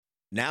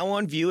Now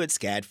on view at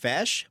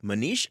SCADFASH,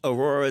 Manish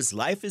Arora's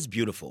Life is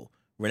Beautiful.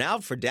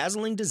 Renowned for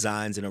dazzling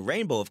designs in a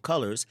rainbow of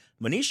colors,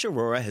 Manish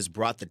Arora has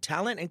brought the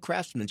talent and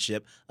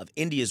craftsmanship of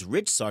India's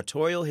rich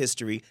sartorial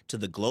history to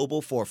the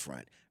global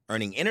forefront,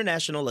 earning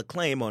international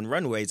acclaim on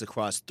runways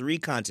across 3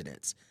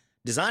 continents.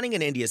 Designing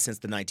in India since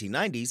the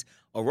 1990s,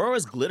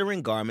 Aurora's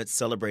glittering garments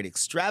celebrate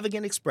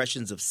extravagant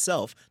expressions of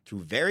self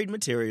through varied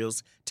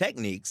materials,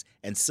 techniques,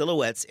 and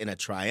silhouettes in a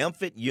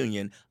triumphant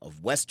union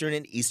of Western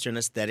and Eastern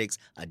aesthetics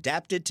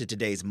adapted to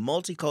today's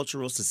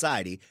multicultural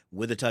society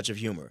with a touch of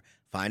humor.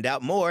 Find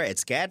out more at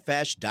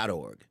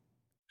scadfash.org.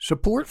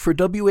 Support for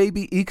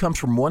WABE comes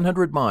from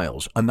 100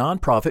 Miles, a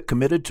nonprofit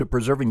committed to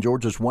preserving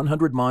Georgia's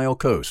 100-mile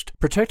coast.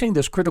 Protecting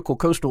this critical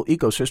coastal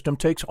ecosystem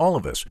takes all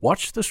of us.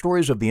 Watch the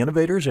stories of the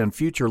innovators and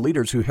future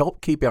leaders who help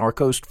keep our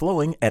coast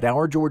flowing at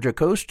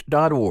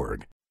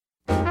OurGeorgiaCoast.org.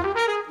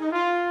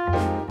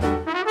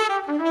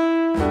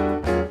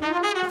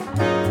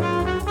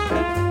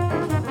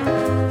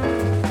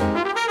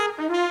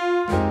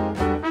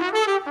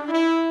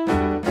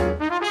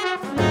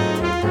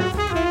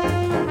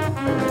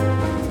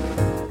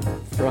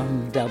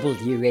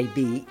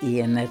 WABE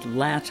in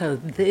Atlanta,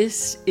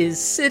 this is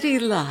City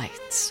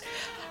Lights.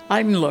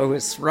 I'm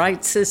Lois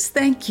Reitzes.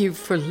 Thank you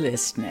for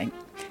listening.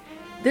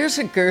 There's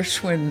a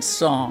Gershwin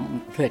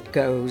song that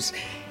goes,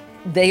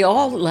 "They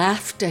all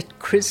laughed at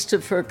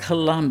Christopher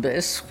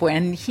Columbus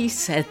when he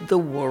said the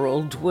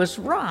world was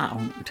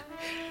round."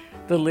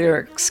 The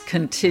lyrics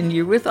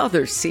continue with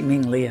other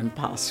seemingly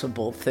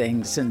impossible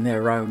things in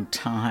their own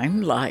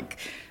time, like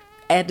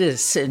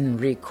Edison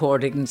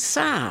recording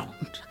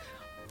sound.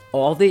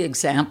 All the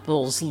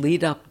examples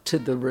lead up to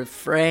the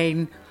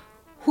refrain,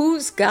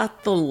 "Who's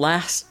got the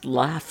last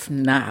laugh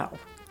now?"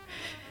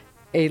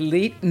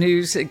 Elite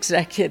news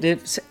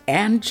executives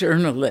and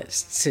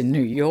journalists in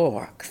New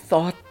York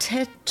thought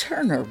Ted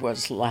Turner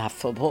was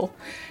laughable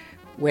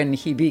when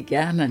he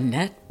began a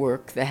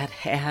network that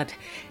had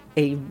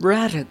a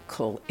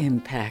radical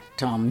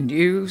impact on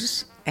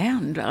news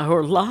and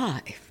our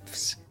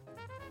lives.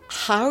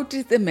 How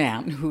did the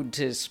man who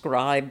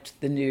described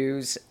the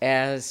news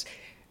as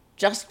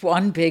just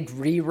one big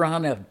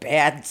rerun of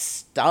bad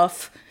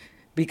stuff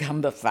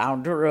become the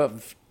founder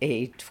of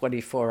a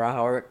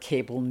 24-hour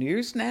cable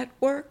news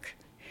network?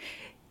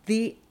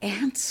 The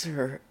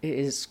answer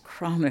is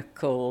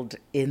chronicled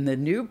in the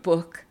new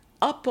book,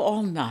 Up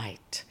All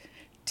Night,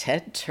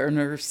 Ted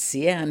Turner,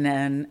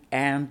 CNN,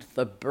 and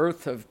the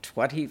Birth of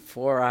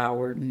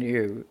 24-Hour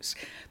News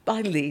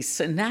by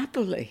Lisa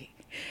Napoli.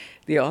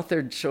 The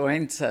author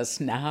joins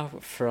us now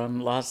from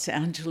Los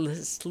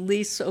Angeles.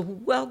 Lisa,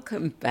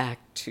 welcome back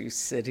to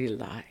City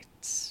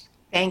Lights.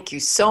 Thank you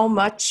so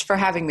much for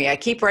having me. I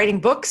keep writing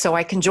books so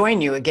I can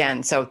join you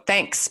again, so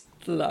thanks.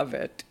 Love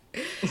it.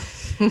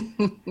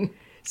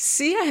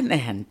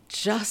 CNN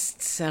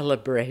just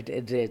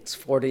celebrated its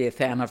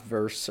 40th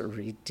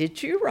anniversary.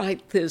 Did you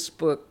write this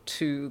book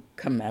to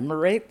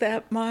commemorate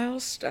that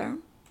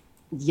milestone?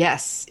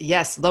 Yes.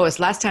 Lois,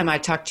 last time I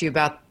talked to you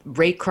about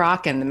Ray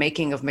Kroc and the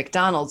making of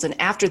McDonald's, and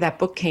after that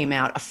book came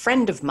out, a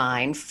friend of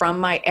mine from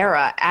my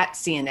era at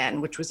CNN,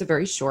 which was a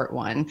very short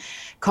one,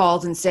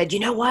 called and said, "You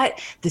know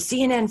what? The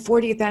CNN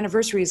 40th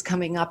anniversary is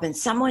coming up, and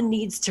someone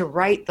needs to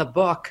write the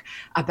book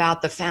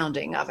about the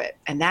founding of it."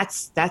 And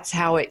that's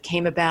how it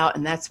came about,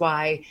 and that's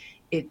why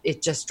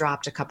it just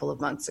dropped a couple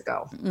of months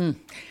ago.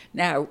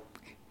 Now,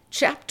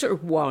 Chapter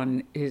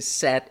 1 is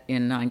set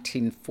in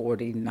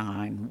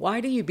 1949. Why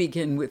do you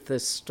begin with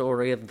the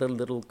story of the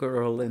little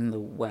girl in the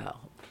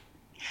well?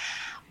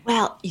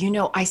 Well,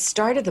 I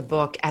started the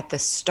book at the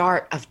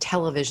start of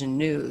television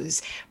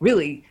news,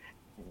 really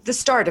the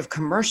start of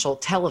commercial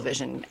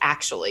television,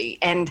 actually.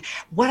 And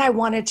what I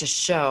wanted to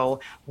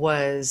show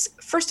was,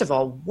 first of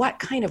all, what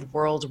kind of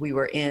world we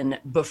were in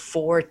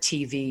before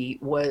TV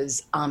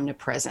was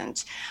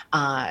omnipresent.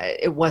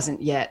 It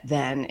wasn't yet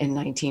then in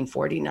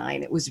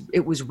 1949. It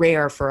was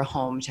rare for a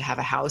home to have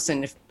a house,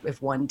 and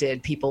if one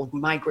did, people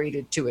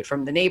migrated to it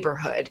from the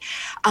neighborhood.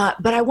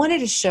 But I wanted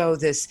to show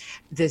this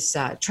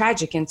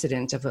tragic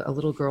incident of a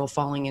little girl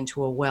falling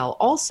into a well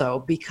also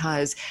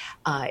because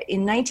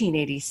in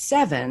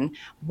 1987,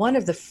 one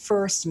of the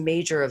first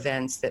major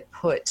events that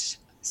put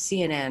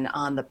CNN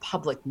on the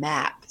public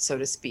map, so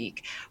to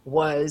speak,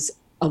 was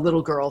a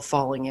little girl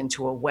falling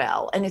into a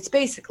well. And it's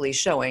basically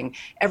showing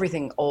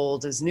everything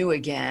old is new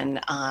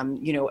again.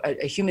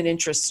 A human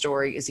interest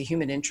story is a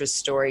human interest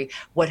story.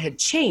 What had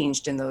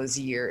changed in those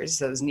years,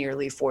 those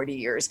nearly 40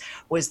 years,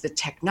 was the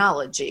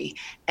technology.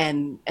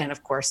 And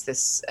of course,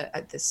 this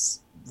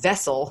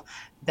vessel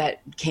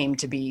that came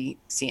to be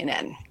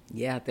CNN.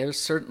 Yeah, there's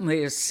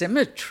certainly a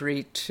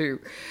symmetry to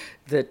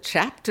the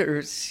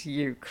chapters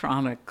you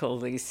chronicle,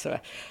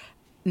 Lisa.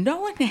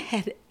 No one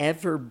had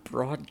ever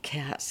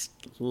broadcast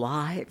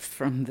live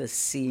from the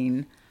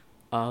scene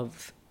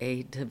of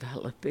a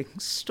developing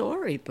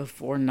story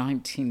before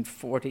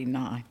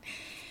 1949.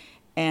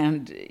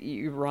 And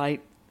you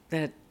write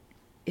that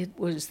it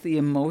was the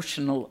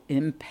emotional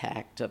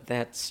impact of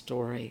that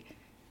story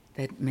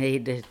that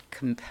made it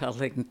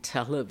compelling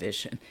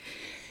television.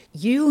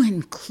 You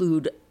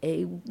include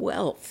a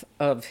wealth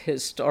of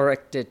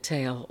historic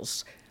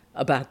details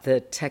about the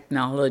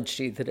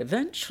technology that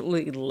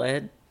eventually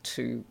led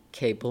to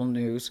cable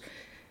news.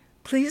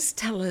 Please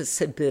tell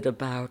us a bit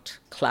about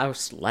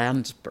Klaus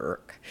Landsberg.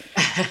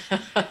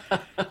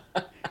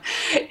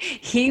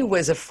 He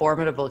was a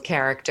formidable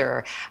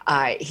character.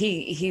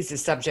 He's the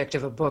subject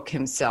of a book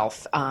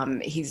himself.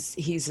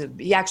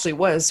 He actually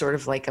was sort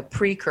of like a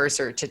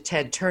precursor to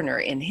Ted Turner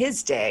in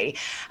his day,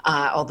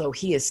 although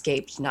he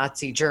escaped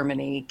Nazi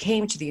Germany,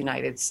 came to the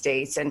United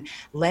States, and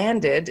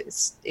landed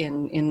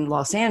in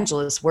Los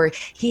Angeles, where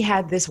he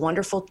had this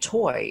wonderful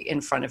toy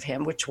in front of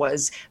him, which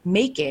was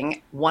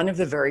making one of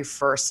the very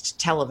first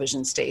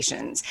television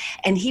stations.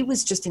 And he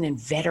was just an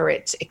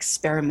inveterate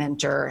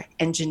experimenter,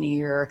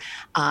 engineer,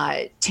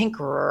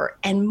 tinkerer,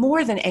 and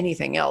more than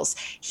anything else,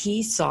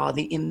 he saw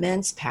the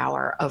immense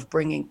power of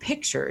bringing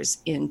pictures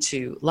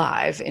into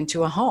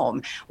a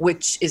home,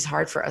 which is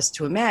hard for us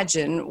to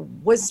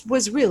imagine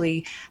was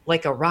really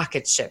like a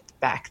rocket ship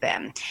back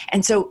then.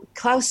 And so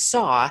Klaus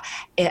saw,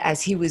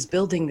 as he was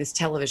building this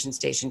television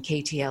station,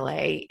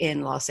 KTLA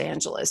in Los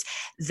Angeles,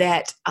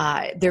 that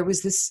there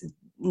was this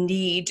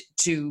need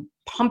to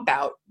pump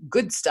out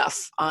good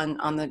stuff on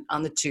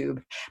the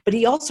tube, but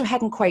he also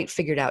hadn't quite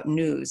figured out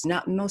news.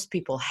 Not most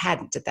people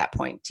hadn't at that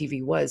point.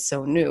 TV was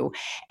so new.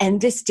 And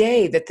this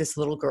day that this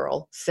little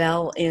girl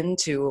fell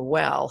into a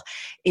well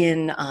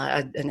in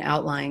an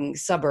outlying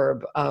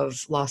suburb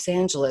of Los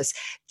Angeles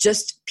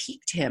just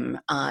piqued him.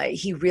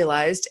 He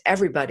realized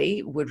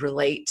everybody would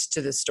relate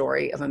to the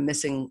story of a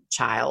missing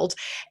child.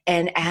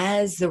 And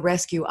as the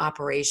rescue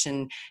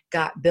operation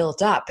got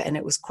built up, and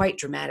it was quite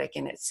dramatic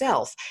in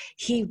itself,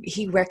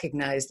 he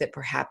recognized that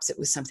perhaps it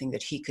was something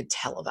that he could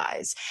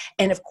televise.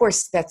 And of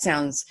course, that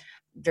sounds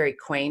very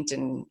quaint,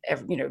 and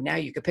now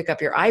you could pick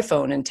up your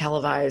iPhone and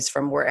televise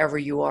from wherever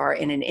you are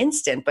in an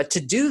instant. But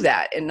to do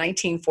that in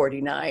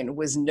 1949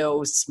 was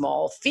no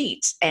small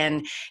feat,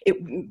 and it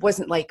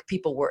wasn't like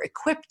people were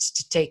equipped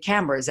to take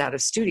cameras out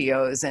of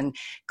studios and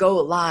go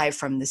live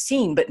from the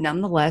scene. But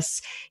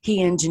nonetheless,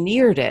 he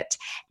engineered it.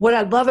 What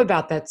I love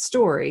about that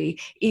story,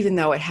 even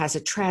though it has a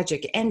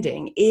tragic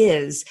ending,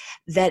 is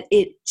that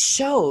it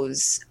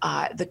shows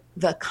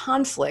the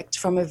conflict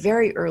from a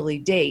very early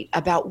date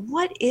about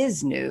what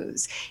is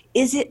news.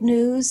 Is it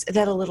news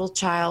that a little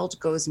child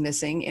goes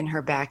missing in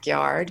her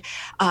backyard?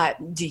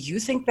 Do you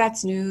think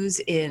that's news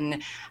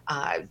in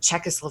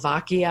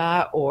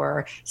Czechoslovakia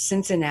or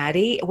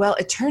Cincinnati? Well,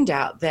 it turned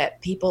out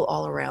that people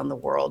all around the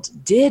world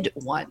did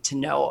want to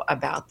know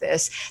about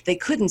this. They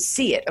couldn't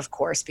see it, of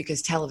course,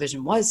 because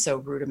television was so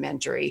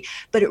rudimentary,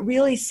 but it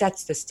really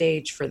sets the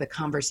stage for the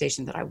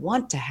conversation that I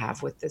want to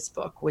have with this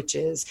book, which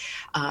is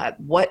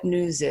what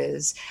news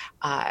is,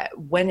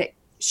 when it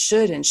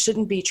should and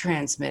shouldn't be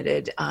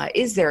transmitted.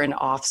 Is there an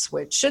off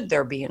switch? Should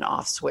there be an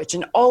off switch?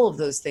 And all of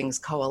those things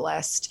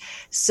coalesced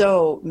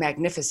so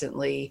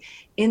magnificently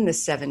in the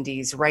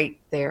 70s, right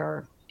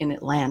there in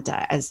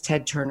Atlanta, as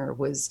Ted Turner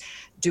was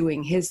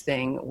doing his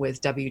thing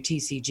with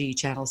WTCG,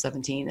 Channel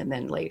 17, and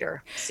then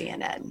later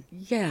CNN.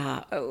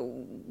 Yeah.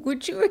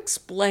 Would you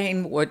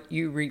explain what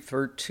you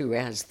refer to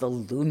as the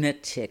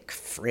lunatic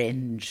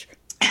fringe?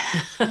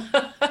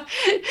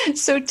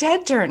 So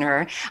Ted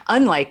Turner,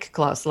 unlike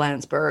Klaus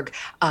Landsberg,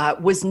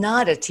 was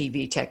not a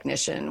TV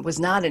technician, was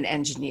not an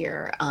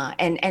engineer,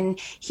 and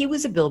he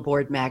was a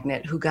billboard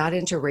magnate who got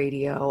into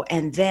radio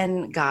and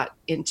then got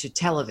into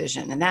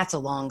television, and that's a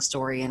long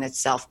story in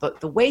itself. But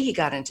the way he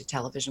got into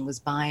television was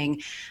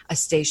buying a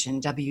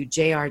station,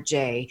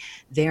 WJRJ,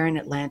 there in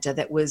Atlanta,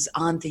 that was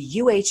on the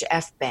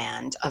UHF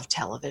band of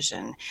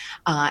television.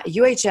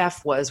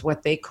 UHF was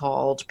what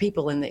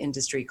people in the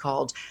industry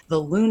called the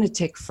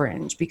lunatic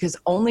fringe, because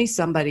only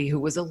somebody who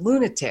was a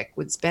lunatic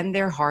would spend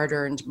their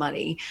hard-earned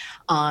money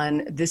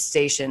on this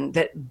station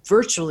that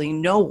virtually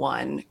no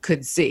one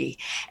could see.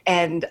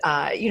 And,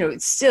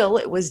 still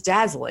it was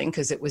dazzling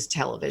because it was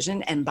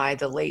television. And by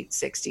the late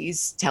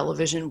 60s,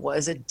 television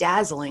was a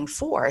dazzling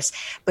force,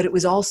 but it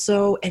was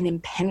also an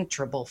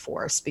impenetrable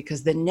force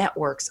because the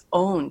networks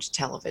owned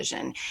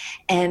television.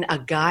 And a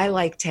guy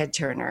like Ted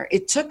Turner,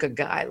 it took a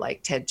guy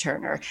like Ted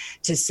Turner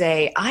to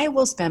say, I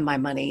will spend my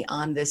money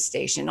on this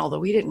station,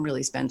 although he didn't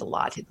really spend a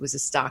lot. It was a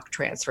stock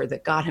transfer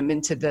that got him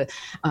into the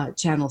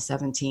Channel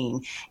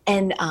 17.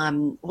 And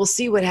we'll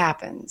see what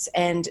happens.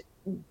 And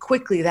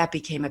quickly that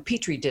became a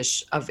petri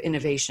dish of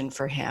innovation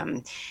for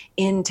him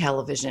in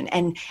television.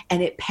 And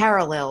it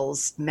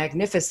parallels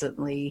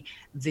magnificently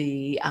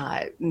the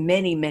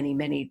many, many,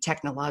 many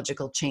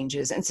technological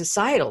changes and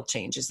societal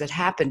changes that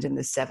happened in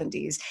the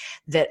 70s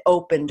that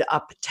opened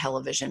up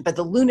television. But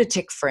the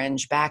lunatic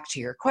fringe, back to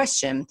your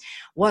question,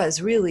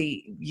 was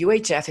really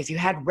UHF. If you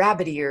had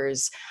rabbit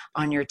ears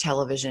on your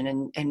television,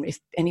 and if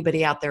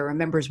anybody out there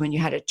remembers when you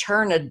had to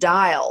turn a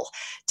dial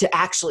to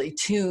actually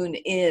tune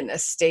in a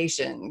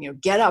station,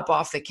 get up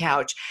off the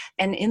couch.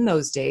 And in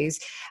those days,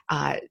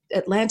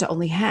 Atlanta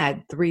only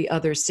had 3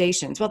 other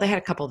stations. Well, they had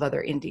a couple of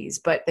other indies,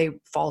 but they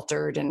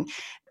faltered, and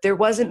there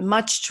wasn't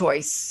much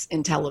choice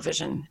in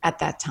television at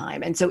that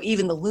time. And so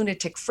even the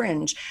Lunatic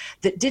Fringe,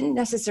 that didn't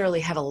necessarily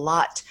have a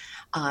lot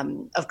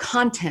of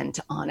content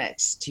on it,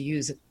 to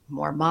use a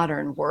more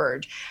modern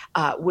word,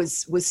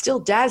 was still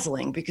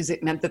dazzling, because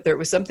it meant that there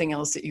was something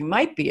else that you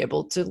might be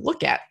able to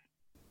look at.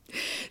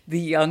 The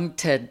young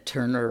Ted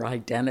Turner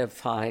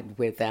identified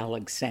with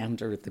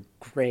Alexander the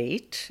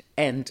Great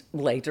and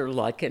later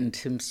likened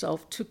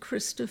himself to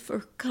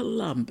Christopher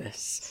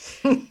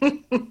Columbus.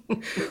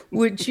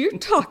 Would you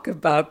talk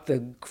about the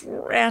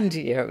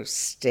grandiose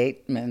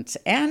statements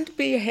and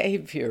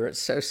behavior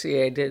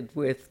associated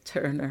with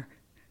Turner?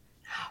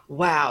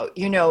 Wow.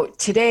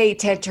 Today,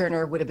 Ted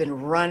Turner would have been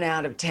run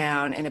out of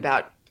town in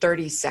about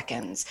 30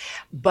 seconds.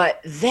 But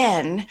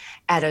then,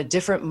 at a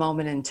different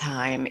moment in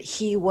time,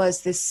 he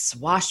was this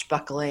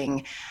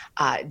swashbuckling,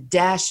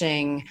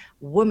 dashing,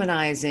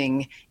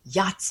 womanizing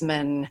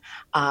yachtsman,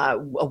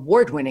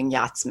 award-winning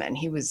yachtsman.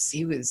 He was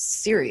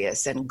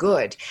serious and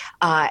good,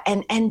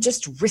 and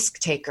just risk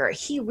taker.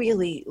 He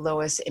really,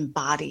 Lois,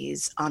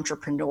 embodies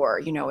entrepreneur.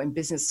 In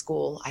business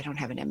school, I don't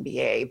have an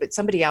MBA, but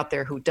somebody out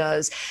there who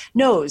does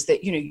knows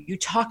that you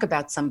talk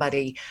about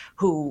somebody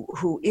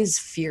who is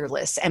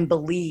fearless and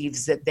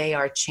believes that they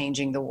are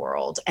changing the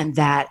world, and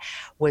that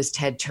was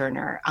Ted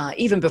Turner.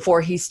 Even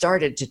before he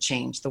started to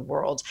change the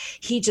world,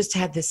 he just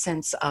had this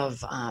sense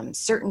of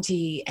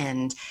certainty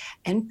and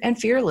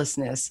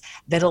fearlessness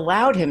that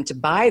allowed him to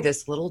buy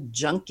this little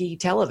junky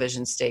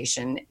television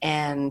station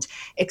and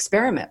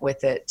experiment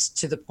with it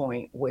to the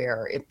point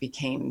where it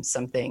became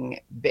something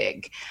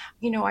big.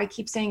 I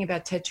keep saying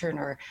about Ted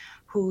Turner,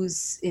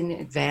 who's in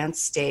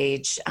advanced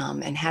stage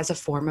and has a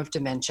form of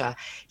dementia.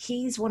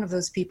 He's one of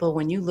those people,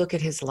 when you look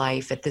at his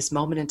life at this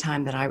moment in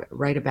time that I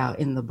write about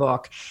in the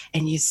book,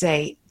 and you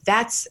say,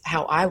 that's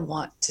how I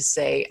want to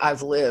say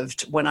I've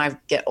lived when I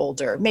get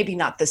older. Maybe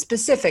not the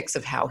specifics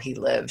of how he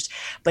lived,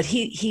 but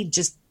he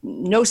just,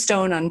 no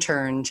stone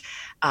unturned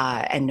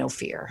and no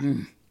fear.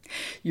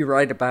 You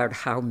write about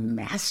how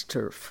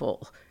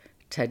masterful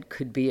Ted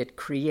could be at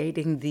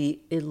creating the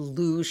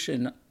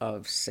illusion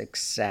of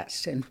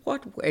success. In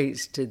what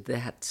ways did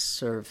that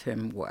serve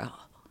him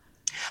well?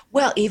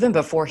 Well, even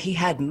before he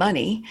had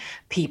money,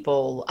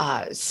 people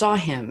saw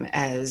him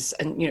as,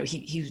 and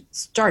he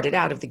started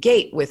out of the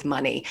gate with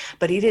money,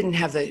 but he didn't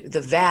have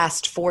the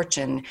vast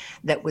fortune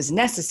that was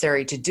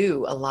necessary to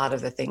do a lot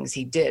of the things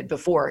he did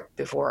before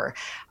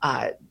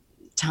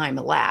time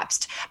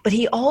elapsed. But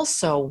he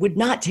also would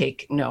not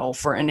take no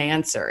for an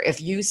answer.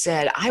 If you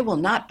said, I will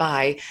not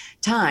buy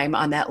time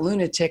on that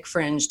Lunatic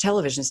Fringe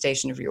television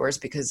station of yours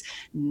because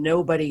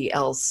nobody's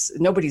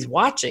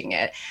watching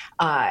it,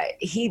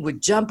 he would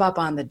jump up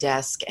on the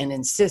desk and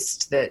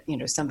insist that,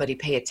 somebody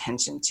pay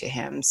attention to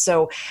him.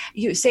 So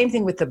same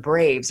thing with the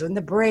Braves. When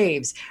the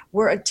Braves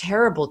were a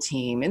terrible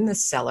team in the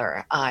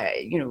cellar,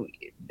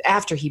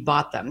 after he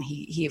bought them,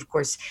 he of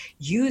course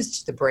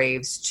used the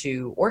Braves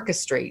to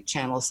orchestrate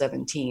Channel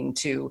 17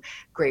 to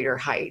greater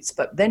heights.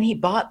 But then he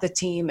bought the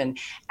team, and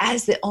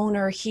as the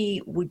owner,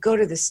 he would go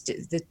to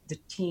the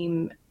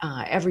team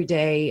every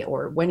day,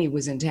 or when he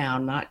was in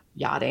town, not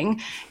yachting,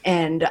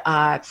 and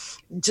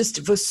just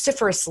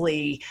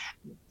vociferously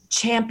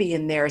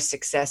champion their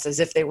success as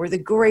if they were the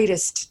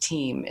greatest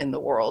team in the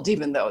world,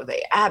 even though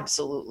they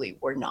absolutely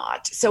were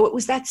not. So it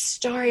was that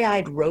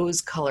starry-eyed,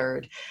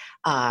 rose-colored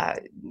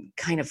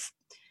kind of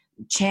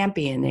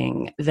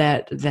championing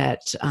that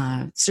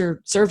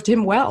served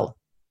him well.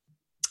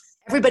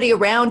 Everybody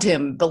around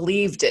him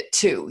believed it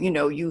too.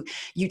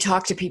 You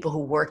talk to people who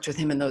worked with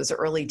him in those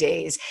early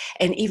days,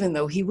 and even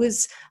though he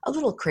was a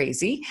little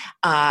crazy,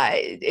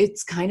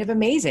 it's kind of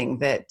amazing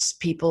that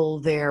people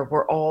there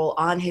were all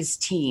on his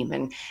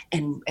team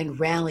and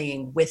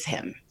rallying with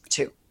him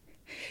too.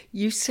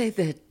 You say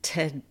that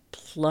Ted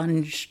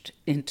plunged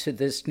into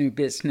this new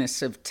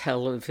business of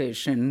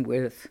television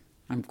with,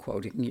 I'm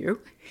quoting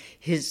you,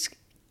 his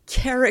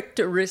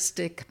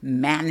characteristic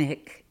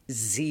manic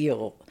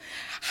zeal.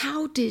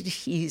 How did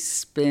he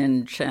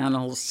spin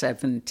Channel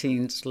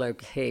 17's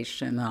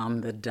location on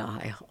the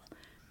dial?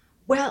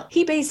 Well,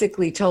 he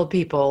basically told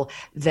people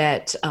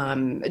that,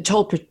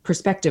 told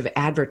prospective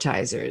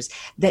advertisers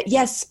that,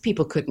 yes,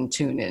 people couldn't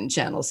tune in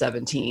Channel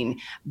 17,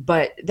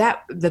 but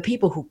that the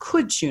people who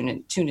could tune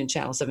in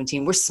Channel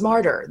 17 were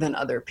smarter than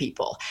other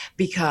people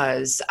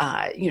because,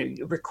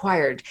 it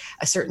required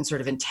a certain sort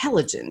of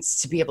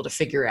intelligence to be able to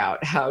figure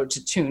out how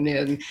to tune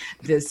in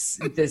this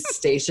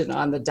station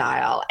on the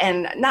dial.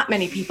 And not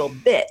many people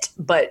bit,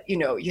 but,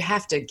 you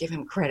have to give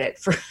him credit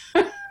for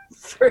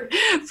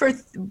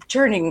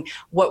turning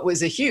what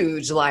was a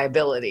huge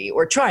liability,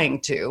 or trying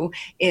to,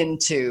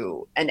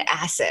 into an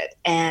asset.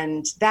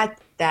 And that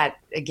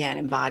again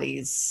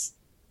embodies,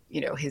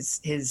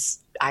 his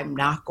I'm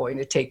not going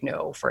to take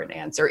no for an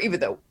answer, even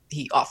though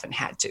he often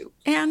had to.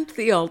 And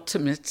the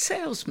ultimate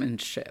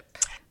salesmanship.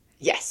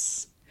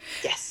 Yes.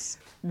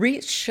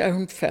 Reese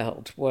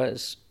Schoenfeld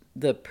was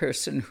the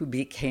person who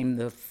became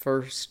the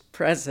first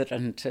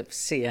president of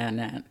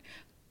CNN.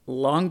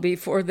 Long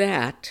before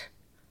that,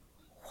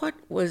 what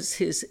was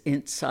his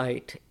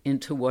insight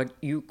into what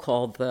you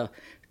call the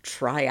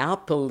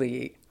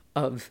triopoly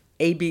of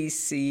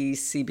ABC,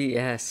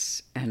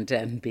 CBS, and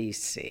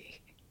NBC?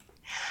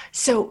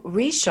 So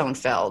Reese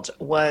Schoenfeld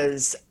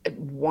was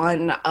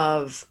one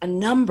of a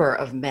number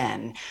of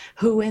men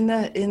who in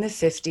the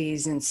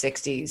 50s and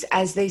 60s,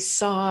 as they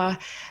saw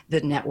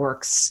the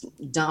networks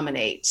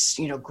dominate,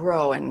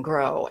 grow and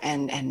grow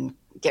and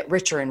get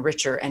richer and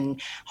richer and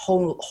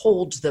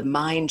hold the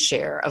mind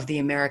share of the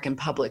American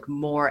public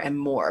more and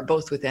more,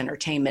 both with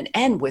entertainment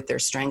and with their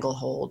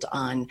stranglehold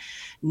on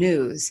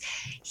news,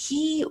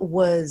 he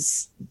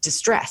was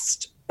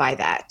distressed by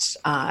that,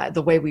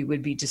 the way we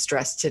would be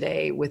distressed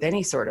today with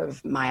any sort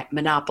of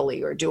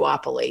monopoly or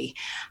duopoly.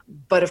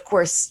 But of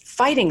course,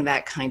 fighting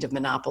that kind of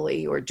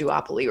monopoly or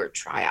duopoly or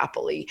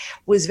triopoly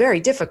was very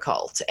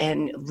difficult.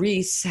 And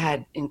Reese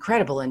had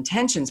incredible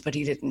intentions, but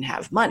he didn't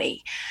have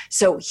money.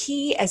 So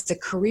he, as a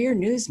career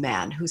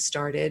newsman who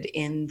started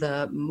in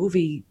the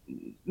movie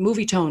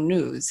tone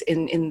news,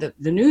 in the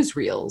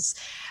newsreels,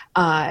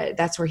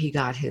 that's where he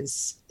got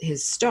his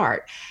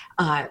start.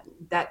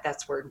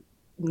 That's where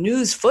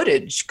news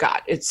footage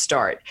got its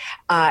start,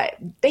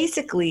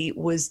 basically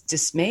was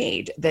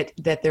dismayed that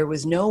there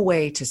was no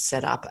way to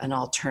set up an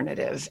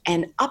alternative.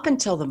 And up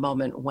until the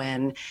moment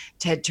when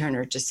Ted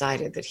Turner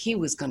decided that he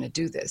was going to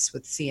do this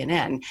with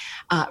CNN,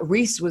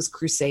 Reese was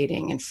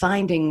crusading and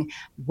finding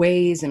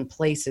ways and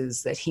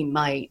places that he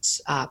might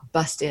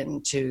bust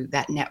into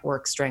that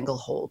network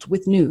stranglehold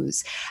with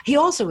news. He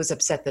also was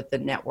upset that the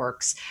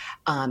networks,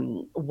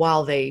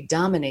 while they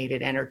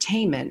dominated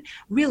entertainment,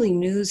 really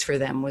news for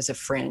them was a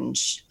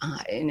fringe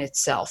in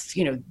itself.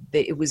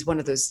 It was one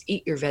of those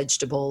eat your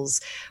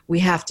vegetables, we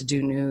have to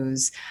do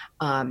news.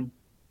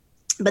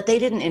 But they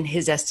didn't, in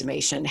his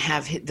estimation,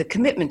 have the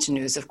commitment to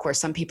news. Of course,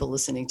 some people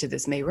listening to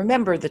this may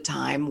remember the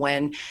time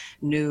when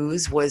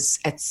news was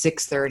at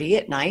 6:30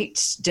 at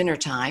night, dinner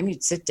time.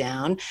 You'd sit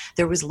down.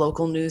 There was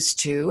local news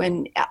too.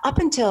 And up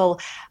until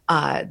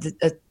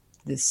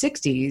the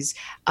 60s,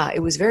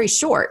 it was very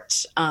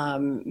short.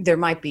 There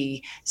might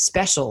be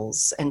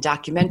specials and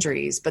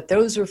documentaries, but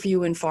those were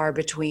few and far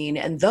between,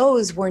 and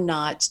those were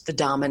not the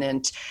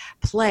dominant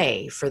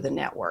play for the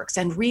networks.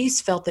 And Reese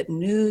felt that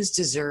news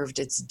deserved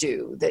its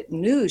due, that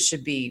news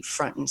should be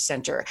front and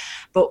center.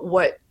 But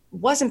what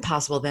wasn't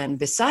possible then,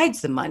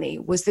 besides the money,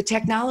 was the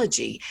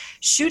technology.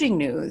 Shooting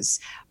news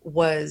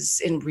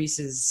was, in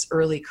Reese's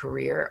early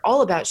career,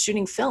 all about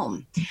shooting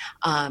film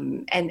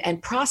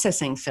and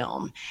processing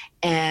film.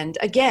 And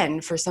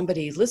again, for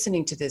somebody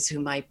listening to this who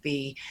might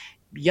be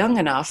young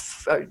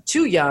enough, or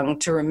too young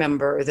to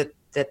remember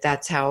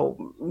that's how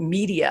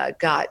media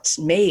got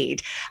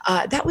made.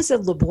 That was a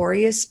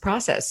laborious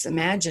process.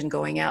 Imagine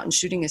going out and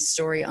shooting a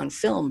story on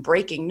film,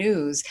 breaking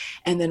news,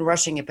 and then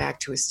rushing it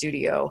back to a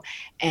studio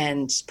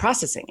and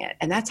processing it.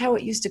 And that's how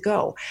it used to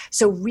go.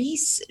 So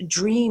Reese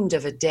dreamed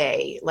of a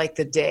day like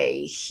the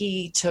day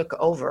he took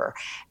over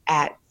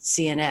at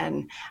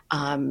CNN,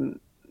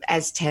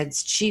 as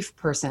Ted's chief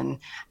person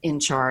in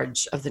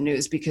charge of the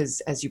news, because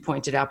as you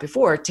pointed out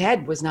before,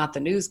 Ted was not the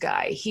news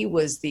guy. He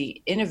was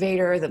the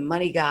innovator, the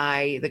money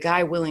guy, the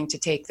guy willing to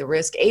take the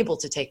risk, able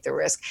to take the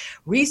risk.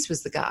 Reese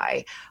was the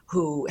guy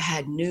who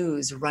had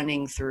news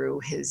running through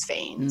his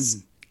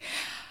veins.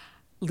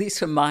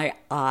 Lisa, my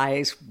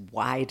eyes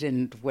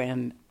widened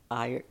when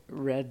I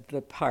read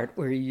the part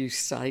where you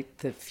cite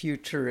the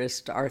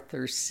futurist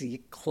Arthur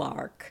C.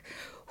 Clarke.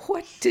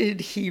 What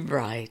did he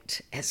write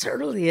as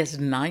early as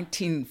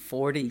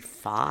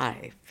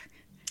 1945?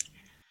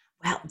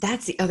 Well,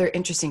 that's the other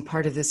interesting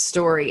part of this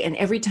story. And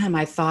every time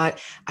I thought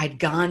I'd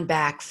gone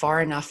back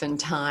far enough in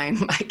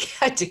time, I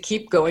had to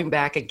keep going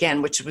back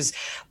again, which was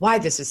why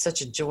this is such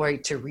a joy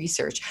to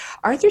research.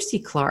 Arthur C.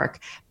 Clarke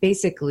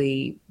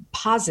basically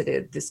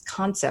posited this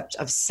concept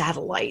of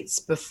satellites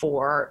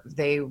before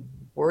they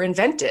were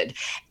invented.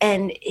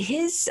 And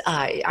his,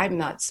 I'm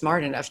not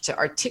smart enough to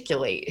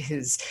articulate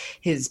his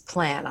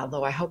plan,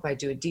 although I hope I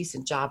do a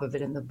decent job of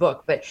it in the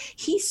book, but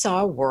he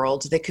saw a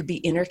world that could be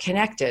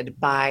interconnected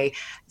by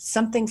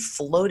something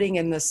floating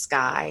in the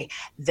sky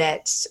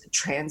that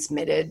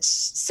transmitted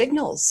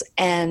signals.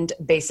 And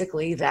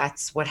basically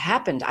that's what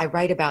happened. I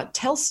write about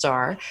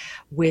Telstar,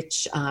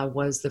 which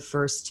was the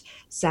first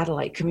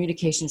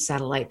communication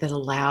satellite that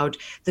allowed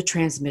the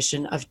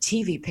transmission of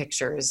TV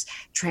pictures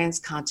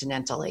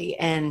transcontinentally,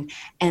 and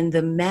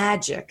the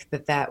magic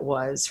that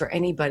was for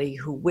anybody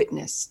who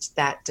witnessed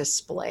that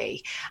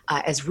display,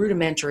 as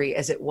rudimentary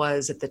as it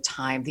was at the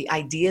time. The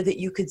idea that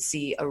you could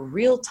see a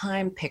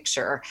real-time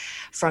picture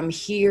from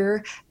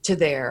here to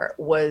there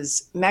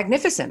was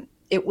magnificent.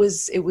 It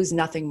was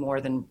nothing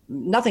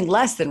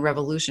less than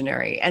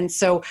revolutionary. And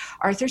so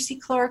Arthur C.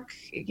 Clarke,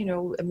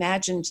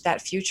 imagined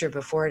that future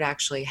before it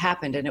actually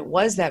happened. And it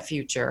was that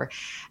future.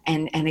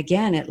 And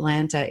again,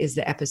 Atlanta is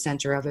the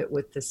epicenter of it,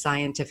 with the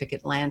Scientific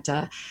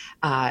Atlanta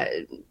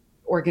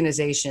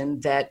organization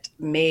that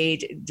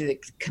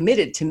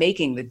committed to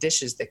making the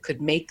dishes that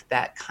could make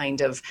that kind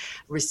of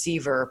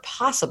receiver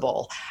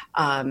possible.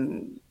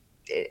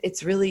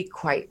 It's really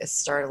quite a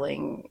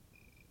startling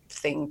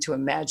thing to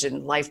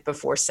imagine life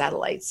before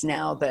satellites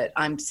now that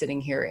I'm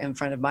sitting here in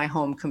front of my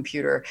home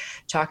computer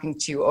talking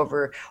to you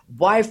over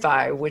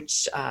Wi-Fi,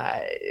 which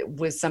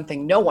was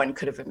something no one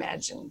could have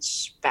imagined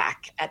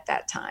back at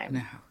that time.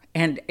 No.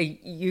 And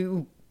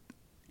you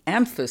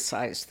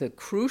emphasize the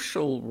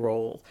crucial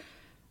role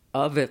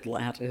of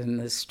Atlanta in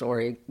this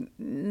story,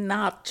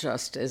 not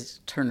just as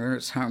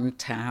Turner's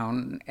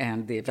hometown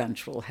and the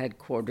eventual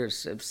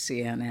headquarters of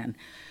CNN,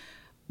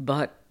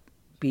 but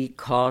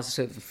because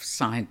of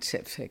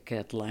Scientific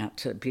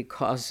Atlanta,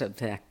 because of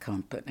that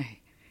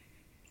company.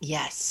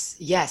 Yes,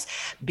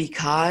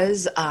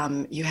 because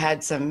you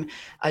had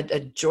a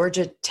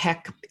Georgia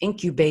Tech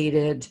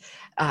incubated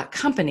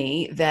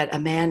company that a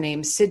man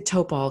named Sid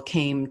Topol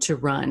came to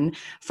run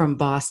from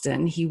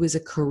Boston. He was a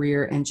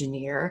career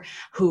engineer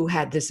who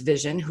had this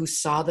vision, who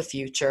saw the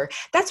future.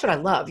 That's what I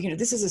love.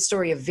 This is a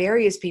story of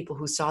various people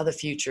who saw the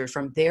future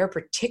from their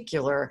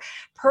particular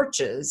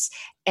perches,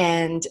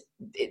 and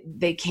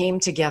they came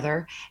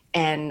together,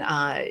 and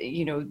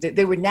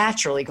they were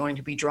naturally going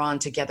to be drawn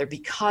together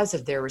because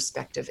of their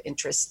respective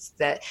interests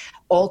that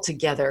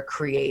altogether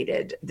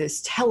created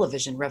this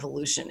television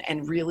revolution.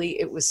 And really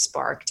it was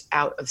sparked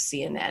out of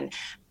CNN,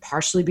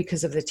 partially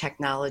because of the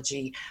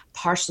technology,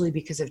 partially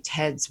because of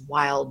Ted's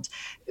wild,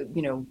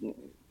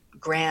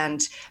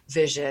 grand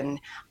vision,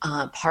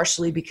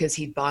 partially because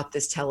he bought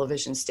this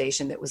television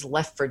station that was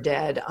left for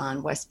dead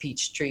on West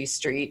Peachtree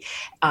Street.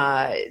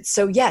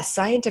 So yes,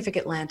 Scientific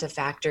Atlanta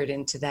factored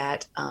into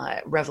that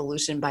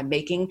revolution by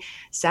making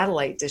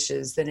satellite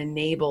dishes that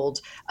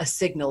enabled a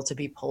signal to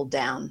be pulled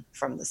down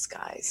from the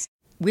skies.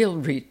 We'll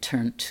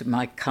return to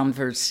my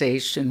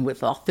conversation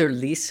with author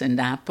Lisa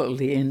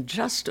Napoli in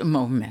just a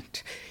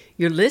moment.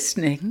 You're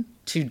listening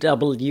to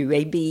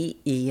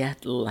WABE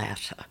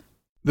Atlanta.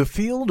 The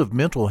field of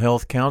mental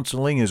health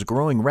counseling is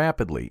growing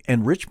rapidly,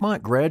 and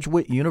Richmont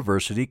Graduate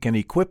University can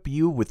equip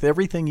you with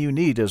everything you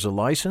need as a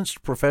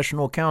licensed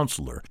professional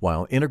counselor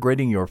while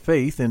integrating your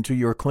faith into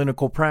your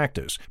clinical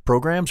practice.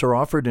 Programs are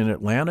offered in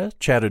Atlanta,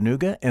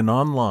 Chattanooga, and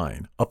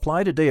online.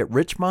 Apply today at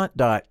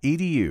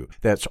richmont.edu.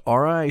 That's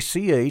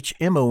richmont.edu.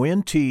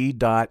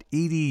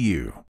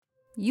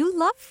 You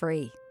love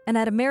free, and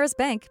at Ameris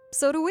Bank,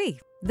 so do we.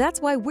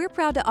 That's why we're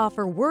proud to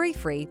offer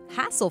worry-free,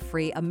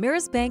 hassle-free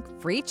Ameris Bank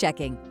free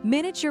checking.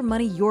 Manage your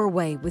money your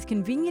way with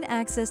convenient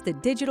access to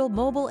digital,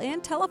 mobile,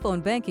 and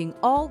telephone banking,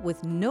 all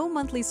with no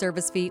monthly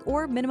service fee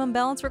or minimum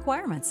balance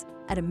requirements.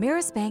 At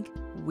Ameris Bank,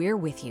 we're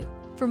with you.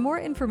 For more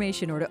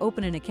information or to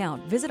open an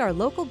account, visit our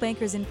local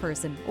bankers in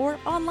person or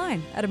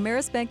online at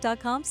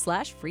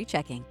amerisbank.com/free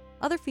checking.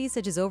 Other fees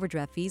such as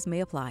overdraft fees may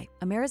apply.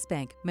 Ameris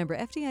Bank, member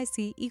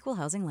FDIC, equal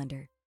housing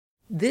lender.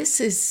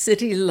 This is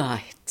City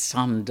Lights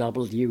on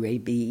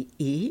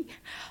WABE.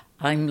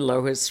 I'm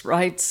Lois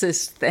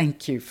Reitzes.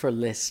 Thank you for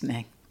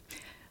listening.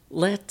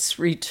 Let's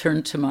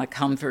return to my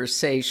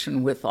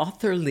conversation with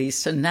author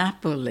Lisa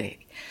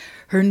Napoli.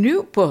 Her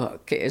new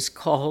book is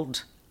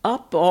called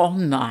Up All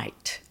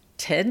Night,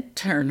 Ted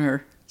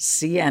Turner,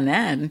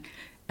 CNN,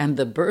 and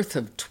the Birth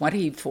of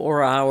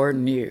 24-Hour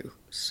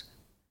News.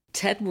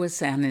 Ted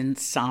was an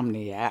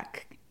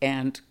insomniac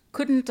and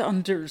couldn't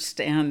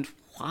understand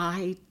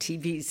why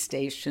TV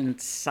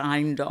stations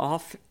signed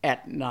off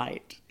at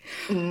night.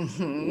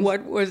 Mm-hmm.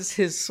 What was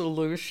his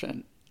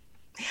solution?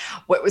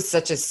 What was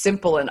such a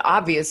simple and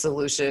obvious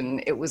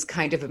solution, it was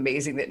kind of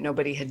amazing that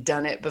nobody had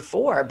done it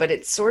before, but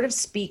it sort of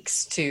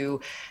speaks to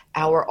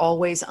our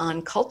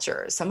always-on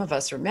culture. Some of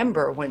us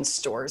remember when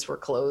stores were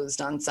closed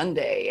on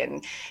Sunday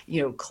and,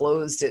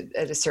 closed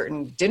at a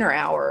certain dinner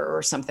hour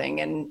or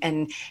something.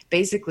 And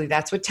basically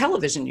that's what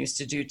television used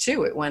to do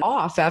too. It went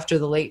off after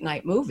the late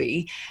night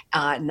movie,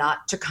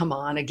 not to come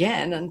on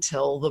again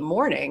until the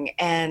morning.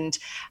 And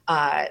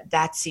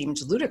that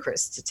seemed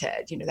ludicrous to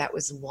Ted. That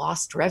was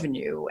lost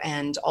revenue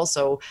and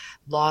also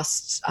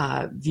lost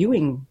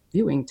viewing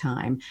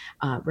time.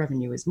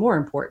 Revenue is more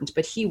important,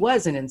 but he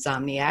was an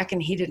insomniac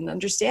and he didn't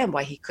understand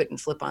why he couldn't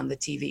flip on the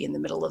TV in the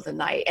middle of the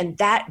night. And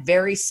that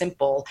very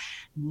simple,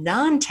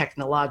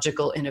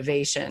 non-technological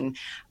innovation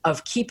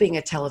of keeping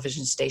a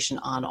television station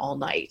on all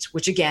night,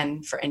 which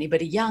again, for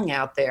anybody young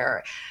out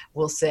there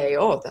will say,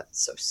 oh,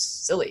 that's so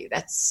silly.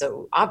 That's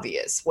so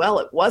obvious. Well,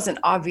 it wasn't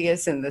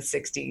obvious in the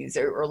 60s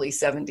or early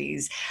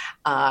 70s.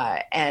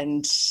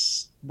 And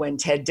when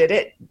Ted did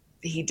it,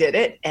 he did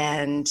it,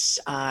 and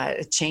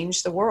it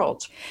changed the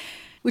world.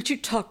 Would you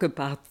talk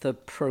about the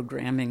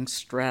programming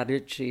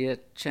strategy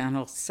at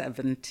Channel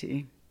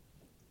 70?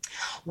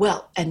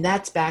 Well, and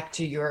that's back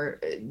to your,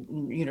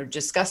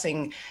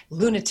 discussing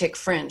Lunatic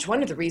Fringe.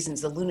 One of the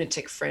reasons the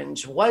Lunatic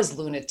Fringe was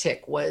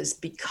lunatic was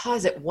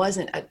because it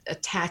wasn't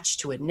attached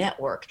to a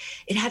network.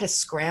 It had a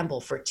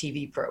scramble for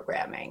TV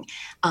programming.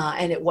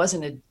 And it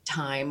wasn't a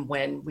time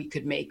when we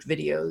could make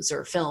videos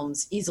or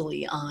films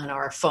easily on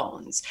our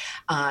phones.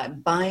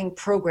 Buying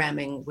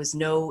programming was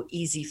no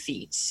easy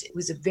feat. It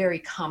was a very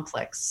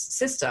complex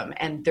system,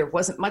 and there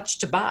wasn't much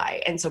to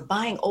buy. And so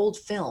buying old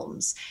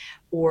films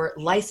or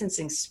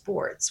licensing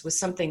sports was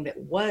something that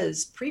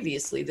was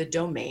previously the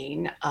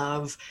domain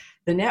of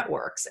the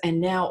networks.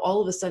 And now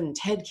all of a sudden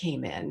Ted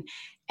came in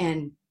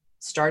and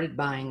started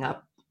buying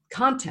up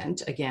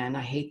content. Again,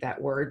 I hate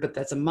that word, but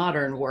that's a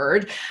modern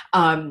word.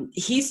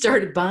 He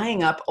started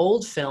buying up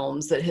old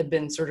films that had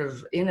been sort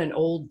of in an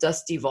old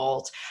dusty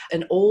vault,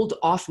 and old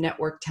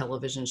off-network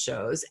television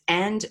shows,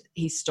 and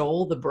he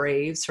stole the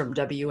Braves from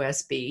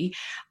WSB,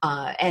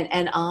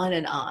 and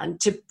on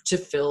to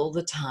fill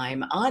the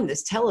time on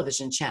this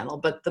television channel.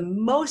 But the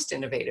most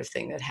innovative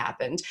thing that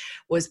happened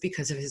was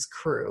because of his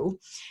crew.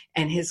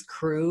 And his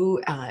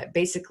crew,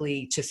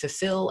 basically to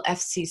fulfill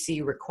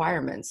FCC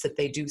requirements that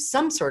they do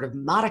some sort of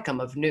modicum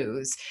of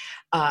news,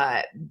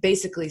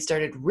 basically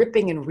started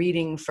ripping and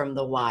reading from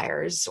the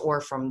wires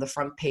or from the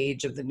front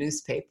page of the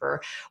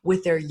newspaper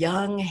with their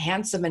young,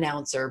 handsome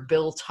announcer,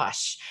 Bill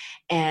Tush.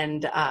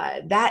 And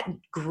that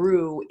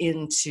grew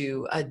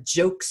into a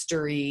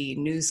jokestery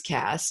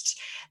newscast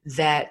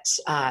that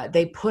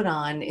they put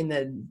on in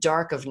the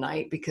dark of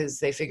night because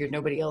they figured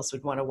nobody else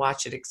would want to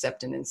watch it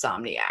except an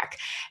insomniac.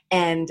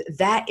 And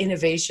that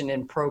innovation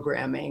in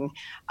programming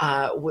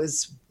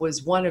was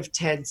one of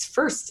Ted's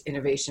first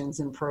innovations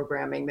in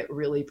programming that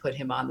really put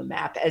him on the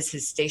map as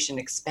his station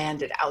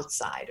expanded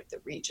outside of the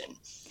region.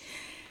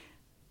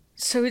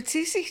 So it's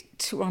easy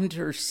to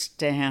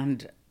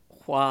understand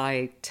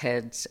why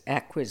Ted's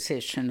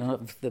acquisition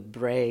of the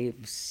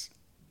Braves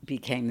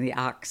became the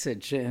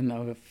oxygen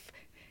of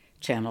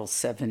Channel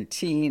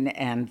 17,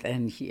 and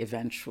then he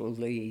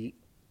eventually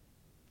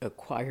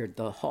acquired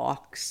the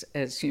Hawks,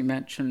 as you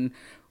mentioned,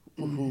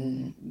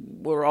 who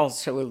were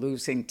also a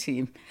losing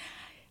team.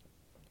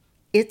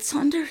 It's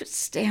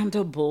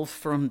understandable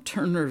from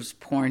Turner's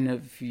point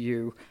of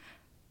view,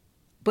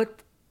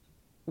 but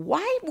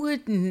why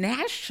would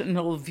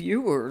national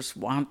viewers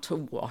want to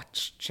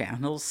watch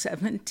Channel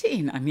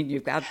 17? I mean,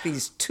 you've got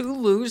these two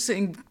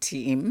losing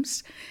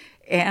teams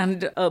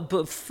and a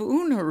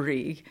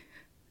buffoonery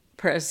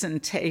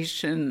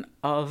presentation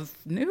of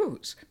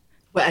news.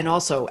 Well, and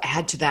also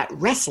add to that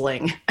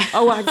wrestling.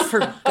 Oh, I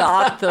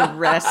forgot the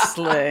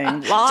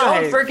wrestling. Live.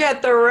 Don't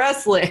forget the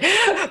wrestling.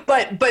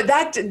 But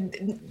that,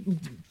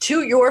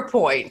 to your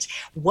point,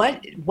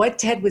 what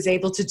Ted was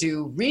able to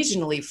do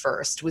regionally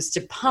first was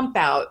to pump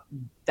out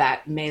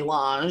that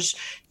melange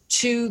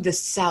to the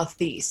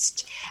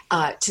southeast,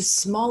 to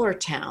smaller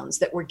towns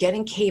that were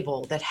getting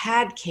cable, that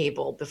had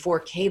cable before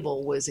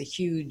cable was a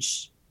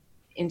huge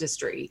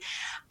industry,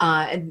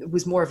 and it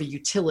was more of a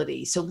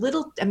utility. So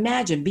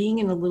imagine being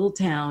in a little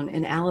town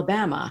in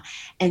Alabama,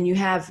 and you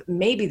have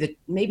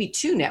maybe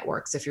two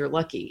networks if you're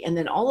lucky, and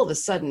then all of a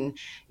sudden,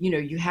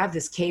 you have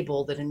this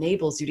cable that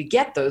enables you to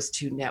get those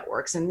two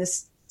networks, and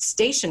this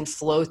station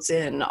floats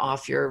in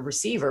off your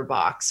receiver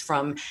box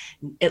from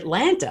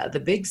Atlanta, the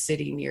big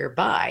city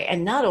nearby.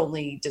 And not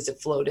only does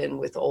it float in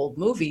with old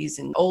movies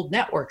and old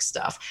network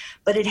stuff,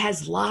 but it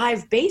has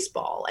live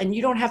baseball. And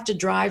you don't have to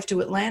drive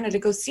to Atlanta to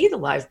go see the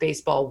live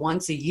baseball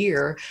once a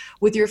year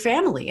with your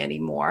family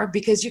anymore,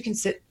 because you can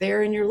sit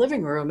there in your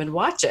living room and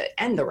watch it,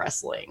 and the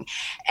wrestling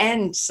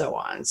and so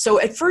on.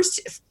 So at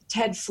first,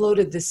 Ted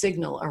floated the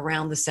signal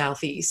around the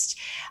southeast,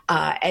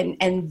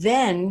 and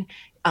then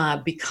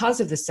because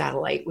of the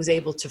satellite, was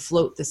able to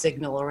float the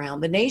signal around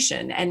the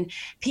nation. And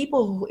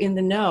people in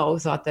the know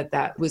thought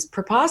that was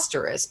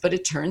preposterous, but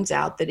it turns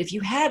out that if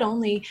you had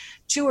only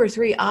 2 or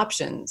 3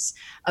 options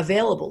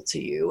available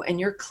to you, and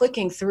you're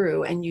clicking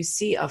through and you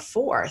see a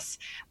fourth,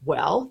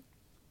 well,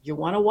 you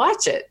want to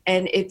watch it.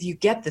 And if you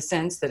get the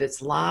sense that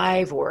it's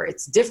live or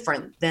it's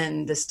different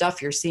than the stuff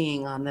you're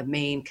seeing on the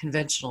main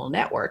conventional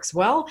networks,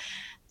 well,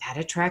 that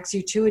attracts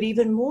you to it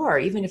even more,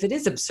 even if it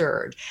is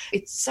absurd.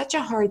 It's such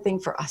a hard thing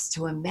for us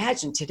to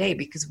imagine today,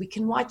 because we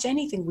can watch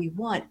anything we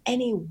want,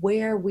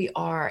 anywhere we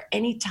are,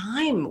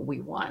 anytime we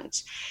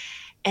want.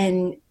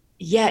 And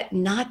yet,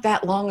 not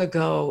that long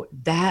ago,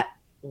 that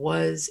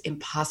was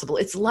impossible.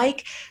 It's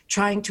like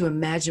trying to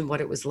imagine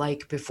what it was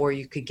like before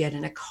you could get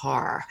in a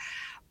car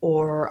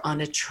or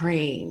on a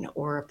train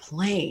or a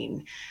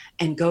plane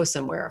and go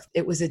somewhere.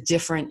 It was a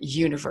different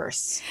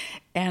universe.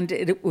 And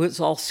it was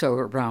also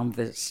around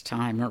this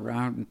time,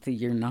 around the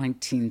year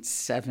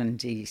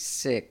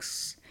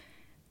 1976,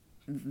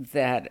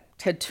 that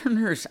Ted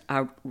Turner's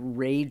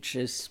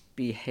outrageous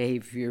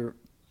behavior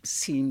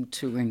seemed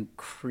to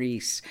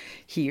increase.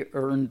 He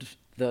earned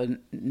the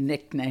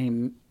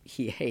nickname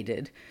he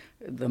hated,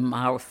 the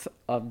Mouth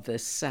of the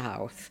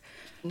South.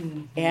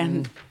 Mm-hmm.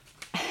 And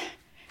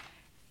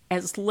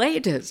as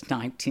late as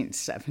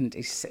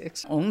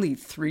 1976, only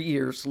 3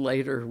 years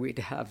later, we'd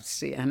have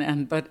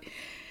CNN. But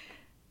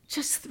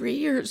just 3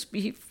 years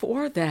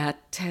before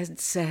that, Ted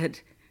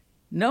said,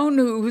 "No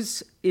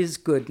news is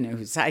good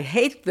news. I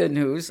hate the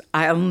news.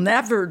 I'll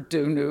never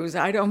do news.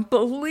 I don't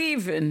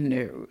believe in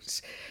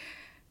news."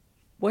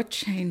 What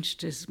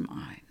changed his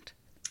mind?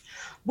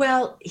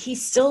 Well, he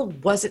still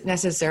wasn't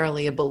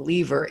necessarily a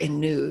believer in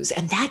news.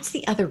 And that's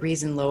the other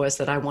reason, Lois,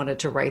 that I wanted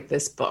to write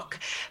this book,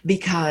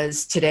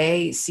 because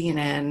today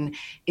CNN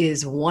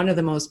is one of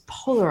the most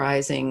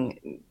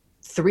polarizing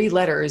three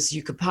letters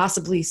you could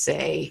possibly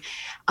say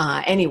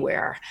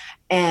anywhere.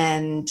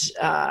 And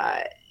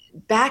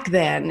back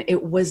then,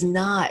 it was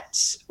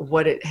not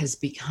what it has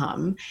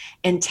become.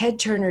 And Ted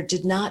Turner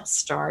did not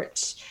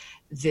start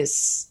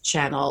this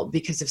channel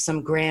because of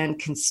some grand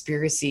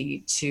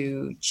conspiracy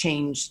to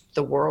change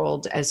the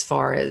world as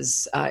far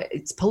as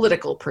its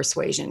political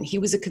persuasion. He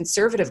was a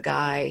conservative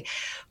guy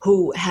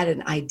who had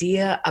an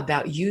idea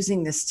about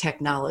using this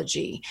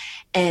technology,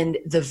 and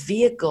the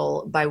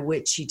vehicle by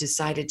which he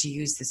decided to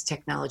use this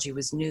technology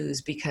was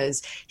news,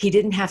 because he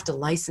didn't have to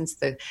license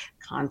the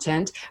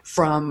content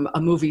from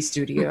a movie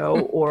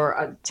studio or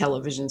a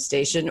television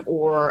station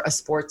or a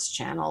sports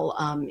channel.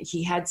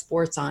 He had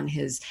sports on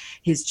his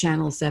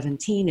channel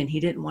 17, and he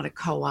didn't want to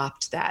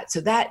co-opt that.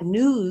 So that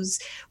news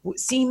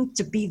seemed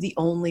to be the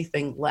only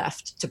thing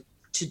left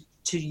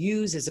to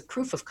use as a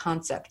proof of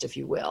concept, if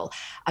you will,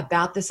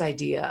 about this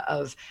idea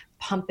of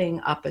pumping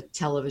up a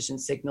television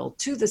signal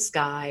to the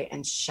sky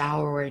and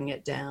showering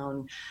it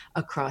down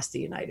across the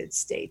United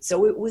States.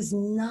 So it was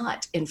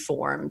not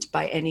informed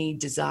by any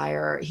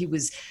desire. He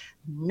was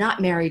not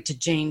married to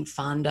Jane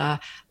Fonda.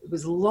 It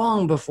was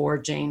long before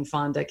Jane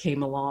Fonda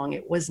came along.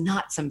 It was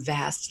not some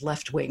vast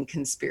left-wing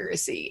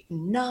conspiracy,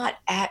 not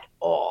at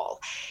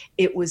all.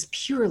 It was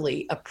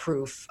purely a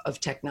proof of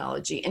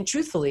technology. And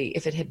truthfully,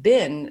 if it had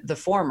been the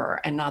former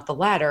and not the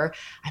latter,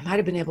 I might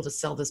have been able to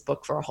sell this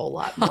book for a whole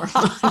lot more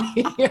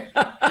money.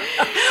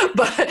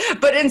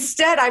 But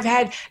instead, I've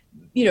had,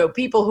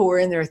 people who were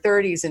in their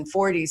 30s and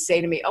 40s say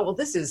to me, "Oh, well,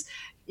 this is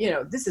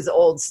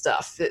old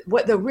stuff.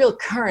 What the real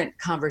current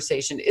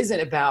conversation isn't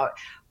about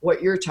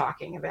what you're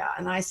talking about."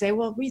 And I say,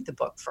 well, read the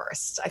book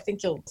first. I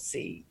think you'll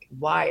see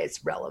why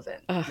it's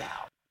relevant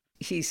now.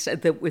 He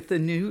said that with the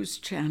news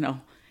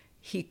channel,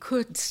 he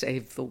could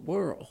save the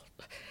world.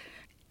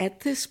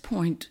 At this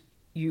point,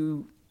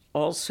 you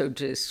also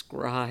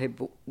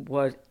describe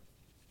what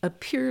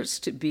appears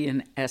to be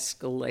an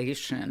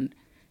escalation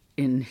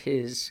in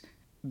his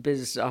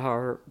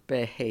bizarre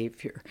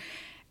behavior.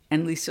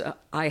 And Lisa,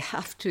 I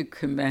have to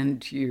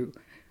commend you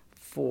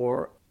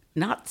for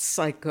not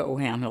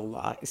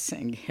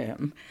psychoanalyzing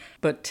him,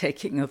 but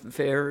taking a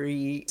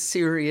very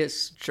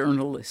serious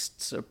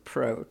journalist's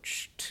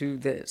approach to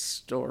this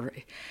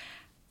story.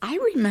 I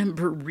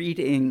remember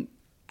reading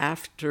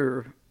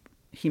after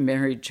he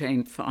married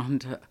Jane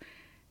Fonda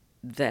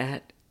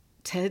that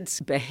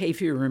Ted's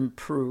behavior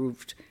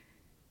improved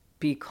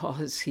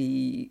because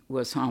he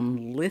was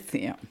on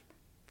lithium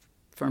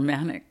for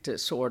manic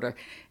disorder.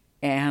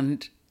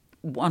 And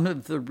one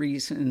of the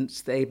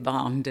reasons they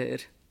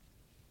bonded,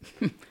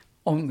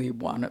 only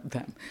one of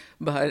them,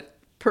 but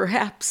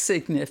perhaps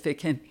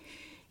significant,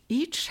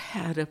 each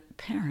had a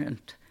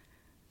parent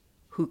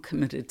who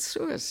committed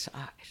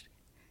suicide.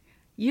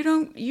 You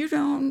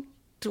don't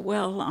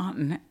dwell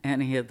on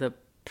any of the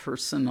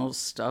personal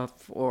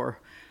stuff or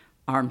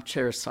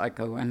armchair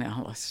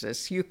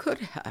psychoanalysis. You could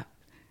have.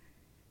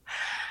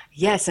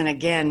 Yes, and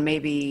again,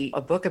 maybe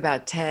a book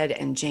about Ted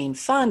and Jane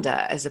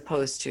Fonda, as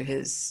opposed to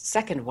his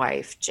second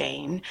wife,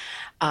 Jane,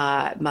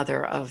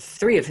 mother of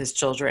 3 of his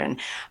children,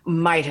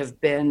 might have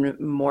been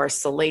more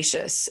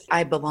salacious.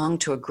 I belong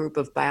to a group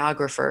of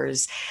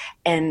biographers,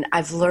 and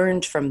I've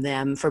learned from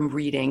them, from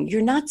reading,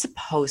 you're not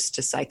supposed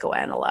to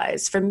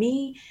psychoanalyze. For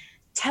me,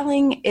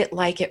 telling it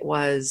like it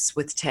was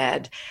with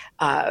Ted,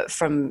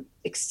 from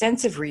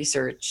extensive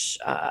research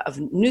of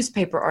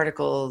newspaper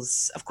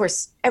articles. Of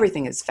course,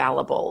 everything is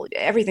fallible.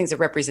 Everything's a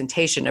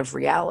representation of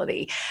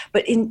reality.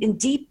 But in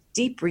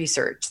deep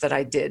research that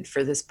I did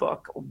for this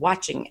book,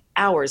 watching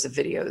hours of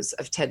videos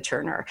of Ted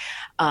Turner,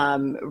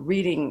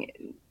 reading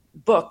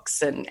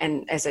books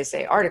and, as I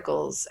say,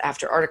 articles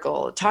after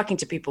article, talking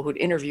to people who'd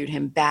interviewed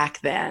him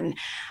back then,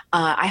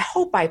 I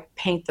hope I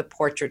paint the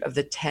portrait of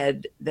the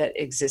Ted that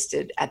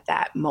existed at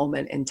that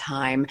moment in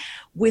time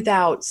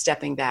without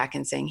stepping back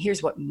and saying,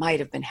 here's what might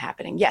have been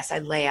happening. Yes, I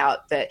lay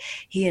out that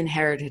he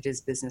inherited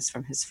his business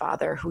from his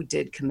father, who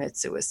did commit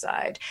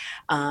suicide,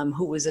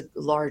 who was a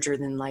larger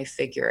than life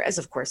figure, as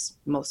of course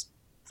most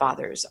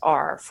fathers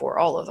are for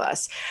all of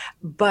us.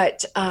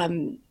 But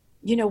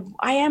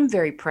I am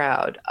very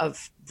proud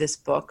of this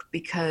book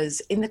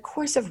because in the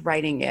course of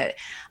writing it,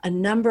 a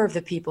number of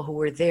the people who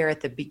were there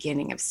at the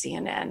beginning of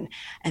CNN,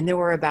 and there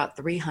were about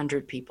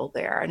 300 people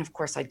there, and of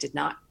course I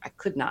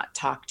could not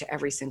talk to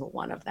every single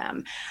one of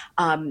them,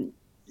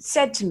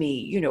 said to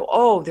me,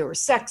 there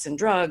was sex and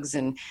drugs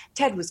and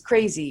Ted was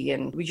crazy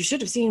and you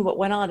should have seen what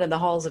went on in the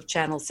halls of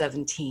Channel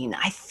 17.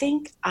 I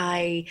think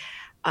I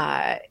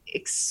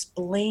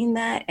explained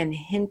that and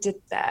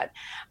hinted that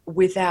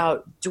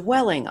without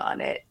dwelling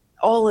on it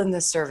all in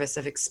the service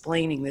of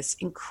explaining this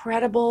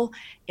incredible,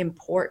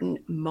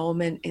 important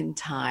moment in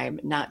time,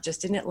 not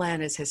just in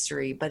Atlanta's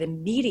history, but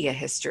in media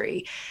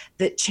history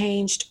that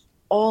changed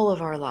all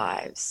of our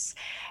lives.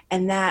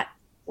 And that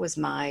was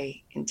my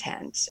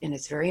intent. And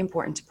it's very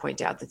important to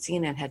point out that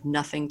CNN had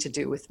nothing to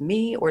do with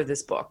me or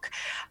this book.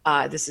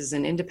 This is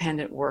an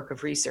independent work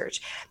of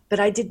research. But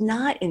I did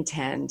not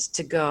intend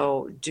to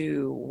go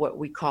do what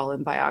we call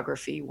in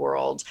biography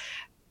world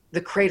the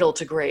cradle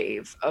to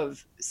grave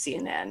of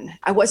CNN.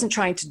 I wasn't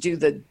trying to do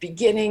the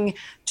beginning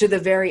to the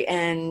very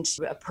end,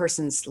 a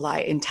person's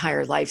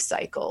entire life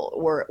cycle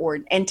or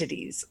an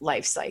entity's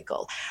life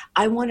cycle.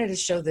 I wanted to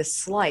show this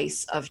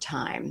slice of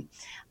time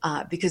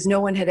because no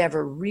one had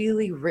ever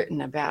really written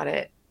about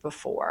it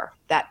before.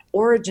 That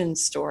origin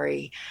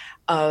story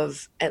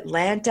of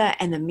Atlanta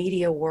and the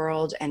media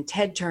world and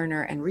Ted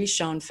Turner and Reese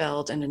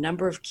Schoenfeld and a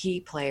number of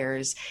key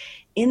players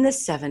in the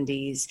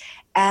 70s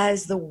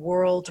as the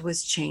world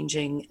was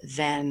changing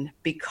then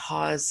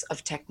because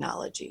of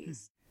technology.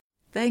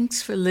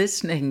 Thanks for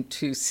listening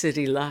to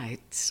City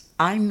Lights.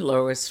 I'm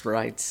Lois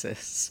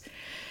Reitzes.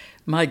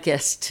 My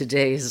guest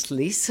today is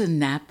Lisa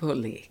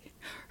Napoli.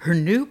 Her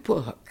new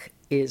book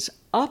is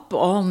Up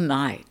All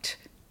Night,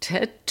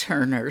 Ted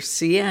Turner,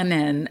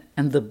 CNN,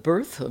 and the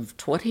Birth of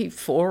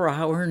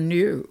 24-Hour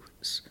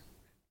News.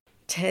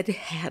 Ted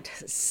had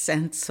a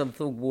sense of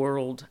the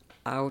world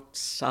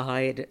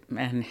outside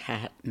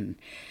Manhattan,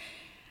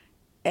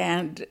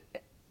 and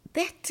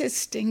that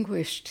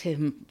distinguished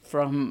him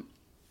from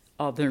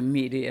other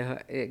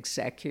media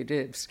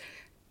executives.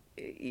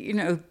 You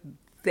know,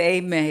 they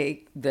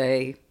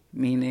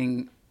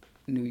meaning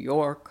New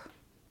York,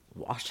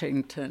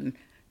 Washington,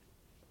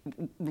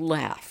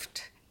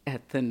 laughed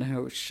at the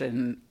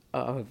notion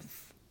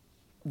of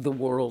the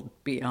world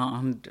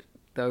beyond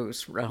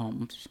those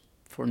realms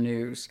for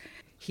news.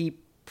 He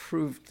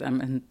proved them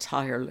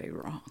entirely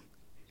wrong.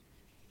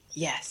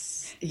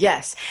 Yes.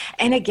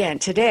 And again,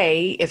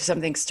 today, if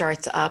something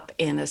starts up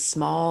in a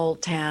small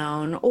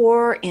town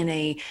or in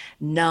a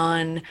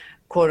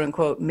quote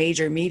unquote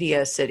major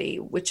media city,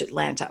 which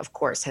Atlanta, of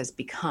course, has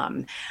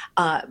become.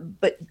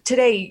 But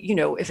today, you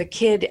know, if a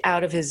kid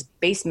out of his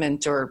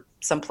basement or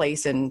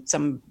someplace in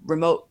some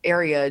remote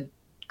area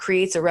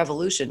creates a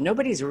revolution,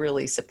 nobody's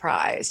really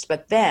surprised.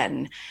 But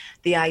then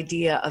the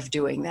idea of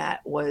doing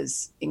that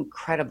was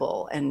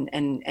incredible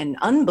and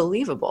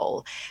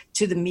unbelievable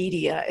to the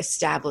media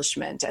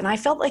establishment. And I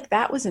felt like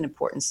that was an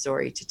important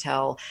story to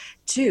tell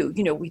too.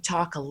 You know, we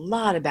talk a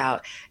lot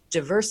about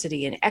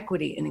diversity and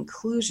equity and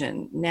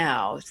inclusion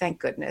now, thank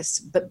goodness.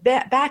 But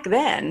back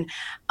then,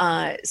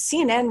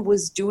 CNN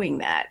was doing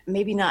that,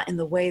 maybe not in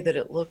the way that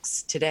it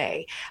looks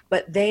today,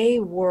 but they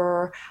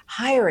were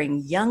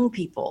hiring young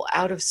people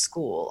out of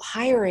school,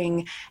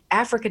 hiring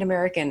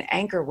African-American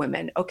anchor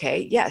women.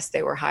 Okay, yes,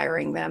 they were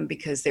hiring them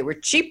because they were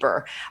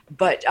cheaper,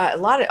 but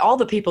all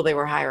the people they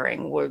were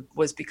hiring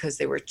was because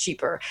they were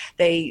cheaper.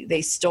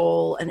 They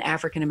stole an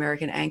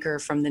African-American anchor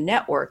from the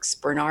networks,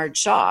 Bernard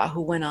Shaw,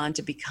 who went on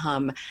to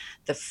become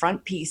the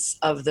front piece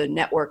of the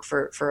network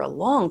for a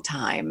long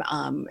time,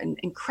 an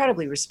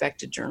incredibly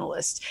respected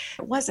journalist.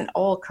 It wasn't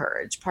all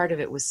courage. Part of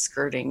it was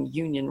skirting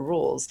union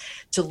rules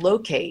to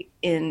locate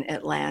in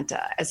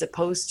Atlanta as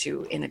opposed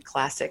to in a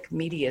classic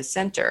media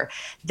center.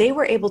 They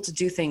were able to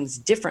do things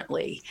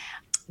differently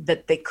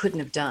that they couldn't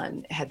have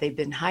done had they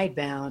been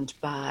hidebound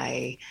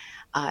by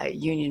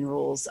union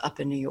rules up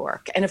in New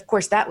York. And of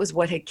course, that was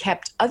what had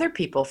kept other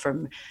people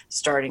from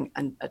starting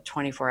a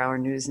 24-hour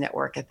news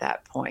network at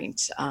that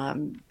point,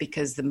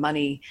 because the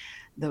money,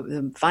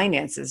 the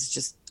finances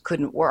just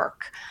couldn't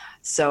work.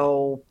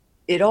 So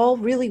it all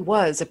really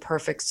was a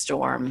perfect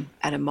storm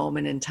at a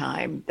moment in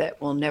time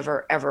that will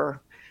never,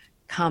 ever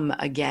come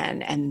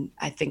again. And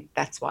I think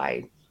that's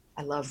why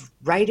I love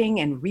writing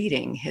and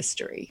reading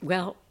history.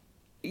 Well,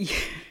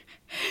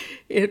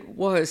 it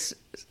was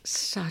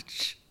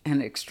such an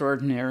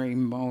extraordinary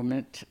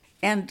moment.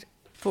 And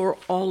for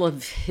all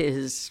of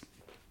his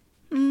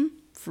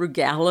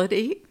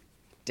frugality,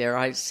 dare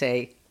I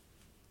say,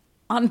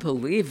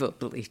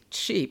 unbelievably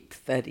cheap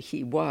that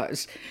he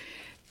was,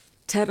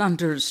 Ted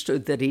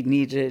understood that he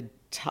needed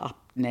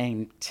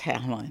top-name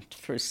talent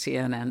for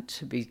CNN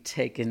to be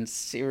taken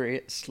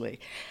seriously.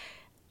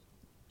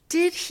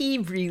 Did he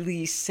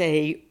really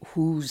say,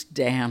 "Who's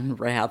Dan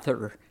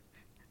Rather"?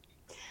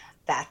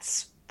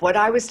 That's what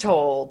I was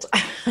told.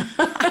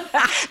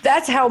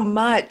 That's how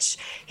much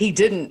he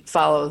didn't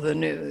follow the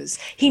news.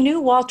 He knew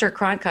Walter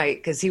Cronkite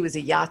because he was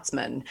a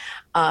yachtsman,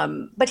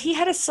 but he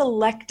had a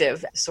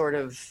selective sort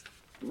of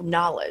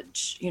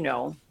knowledge. You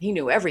know, he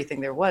knew everything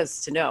there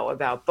was to know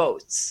about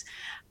boats,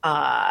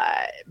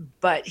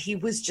 but he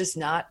was just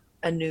not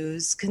a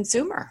news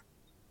consumer.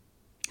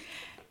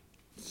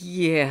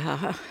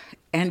 Yeah,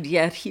 and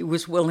yet he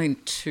was willing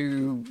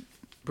to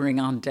bring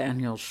on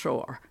Daniel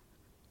Schorr.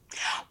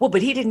 Well,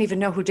 but he didn't even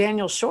know who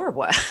Daniel Schorr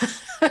was.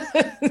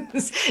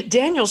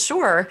 Daniel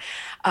Schorr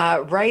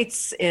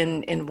writes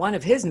in one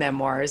of his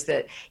memoirs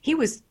that he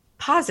was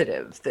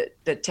positive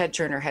that Ted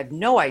Turner had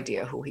no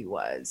idea who he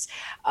was,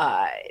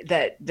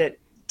 that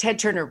Ted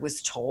Turner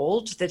was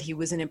told that he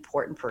was an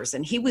important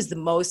person. He was the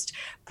most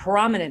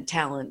prominent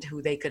talent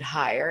who they could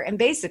hire. And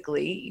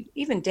basically,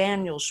 even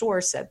Daniel Schorr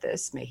said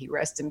this, may he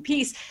rest in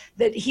peace,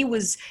 that he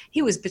was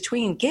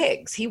between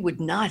gigs. He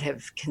would not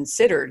have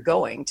considered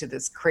going to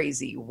this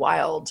crazy,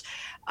 wild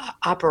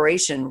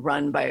operation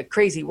run by a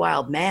crazy,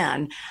 wild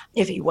man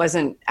if he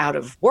wasn't out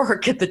of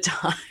work at the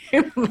time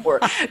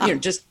or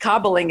just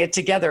cobbling it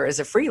together as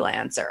a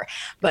freelancer.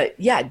 But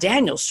yeah,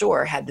 Daniel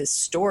Schorr had this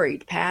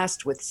storied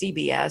past with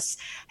CBS,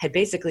 had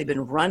basically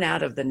been run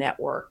out of the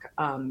network.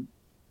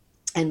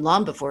 And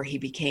long before he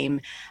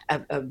became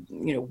a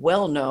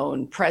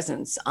well-known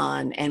presence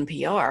on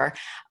NPR,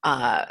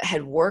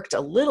 had worked a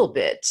little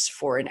bit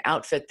for an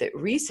outfit that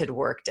Reese had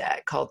worked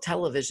at called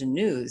Television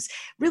News,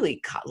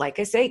 really, like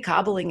I say,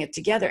 cobbling it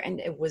together.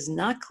 And it was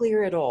not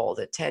clear at all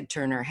that Ted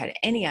Turner had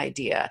any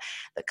idea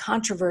the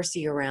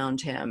controversy around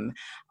him.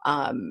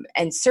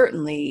 And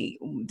certainly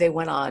they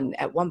went on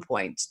at one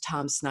point,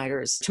 Tom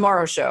Snyder's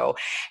Tomorrow Show.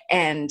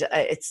 And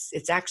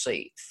it's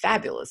actually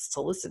fabulous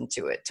to listen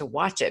to it, to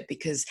watch it,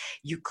 because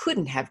you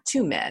couldn't have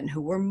two men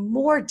who were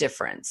more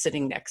different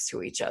sitting next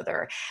to each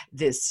other.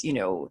 This,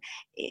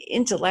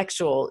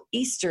 intellectual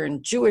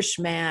Eastern Jewish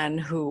man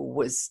who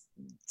was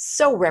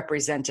so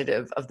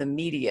representative of the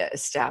media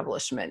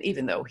establishment,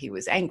 even though he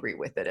was angry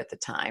with it at the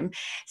time,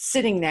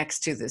 sitting next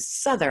to this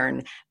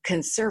Southern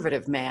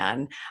conservative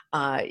man,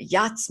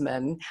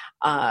 yachtsman,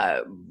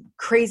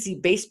 crazy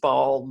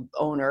baseball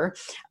owner.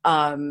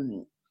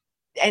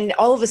 And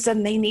all of a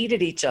sudden they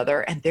needed each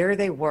other, and there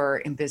they were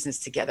in business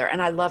together.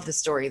 And I love the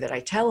story that I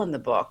tell in the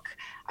book,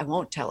 I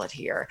won't tell it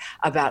here,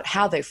 about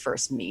how they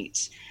first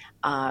meet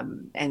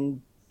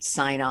and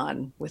sign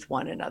on with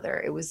one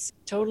another. It was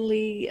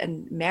totally a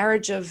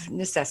marriage of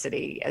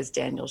necessity, as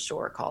Daniel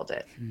Schorr called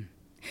it.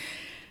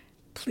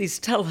 Please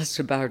tell us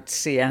about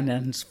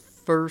CNN's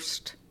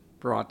first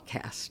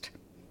broadcast.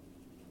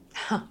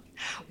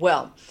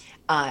 Well,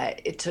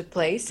 it took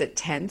place at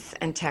 10th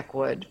and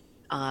Techwood,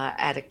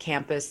 at a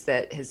campus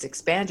that has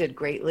expanded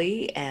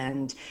greatly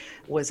and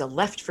was a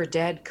Left for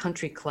Dead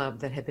country club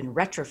that had been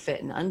retrofit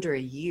in under a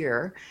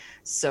year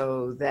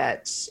so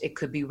that it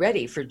could be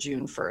ready for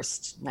June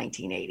 1st,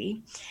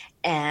 1980.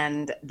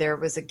 And there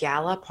was a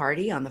gala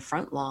party on the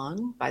front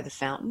lawn by the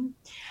fountain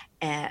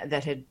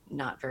that had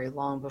not very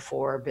long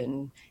before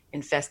been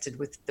infested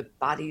with the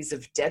bodies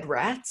of dead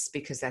rats,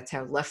 because that's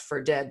how Left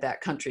for Dead that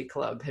country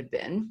club had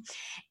been.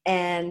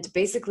 And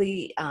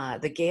basically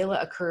the gala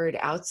occurred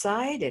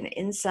outside, and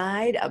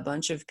inside a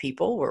bunch of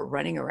people were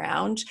running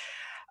around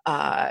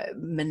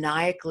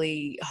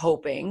maniacally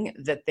hoping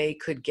that they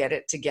could get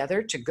it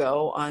together to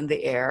go on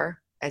the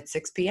air at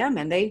 6 p.m.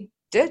 And they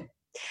did.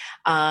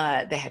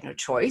 They had no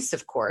choice,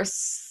 of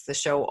course. The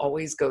show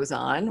always goes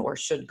on, or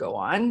should go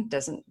on.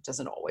 Doesn't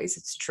always,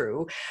 it's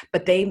true.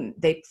 But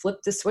they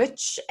flipped the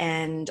switch,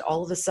 and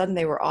all of a sudden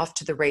they were off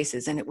to the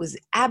races. And it was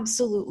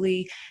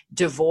absolutely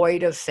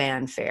devoid of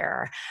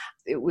fanfare.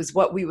 It was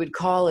what we would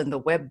call in the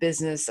web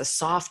business a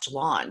soft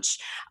launch.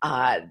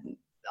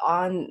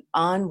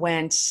 On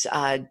went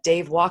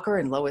Dave Walker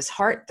and Lois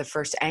Hart, the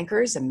first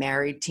anchors, a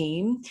married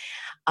team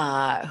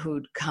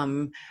who'd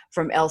come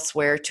from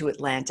elsewhere to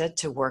Atlanta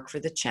to work for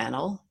the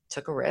channel,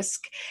 took a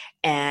risk.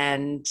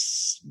 And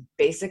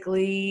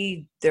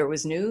basically there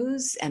was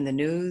news, and the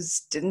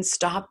news didn't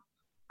stop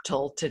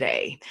till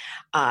today.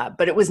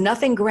 But it was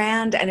nothing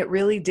grand, and it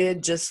really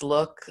did just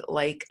look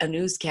like a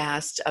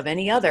newscast of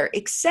any other,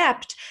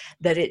 except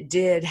that it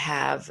did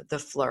have the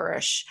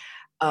flourish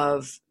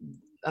of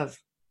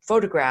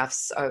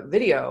photographs,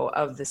 video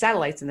of the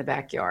satellites in the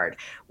backyard,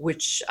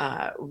 which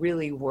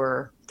really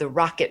were the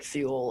rocket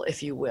fuel,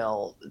 if you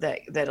will,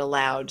 that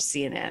allowed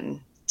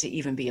CNN to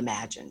even be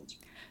imagined.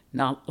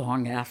 Not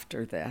long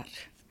after that,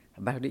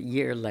 about a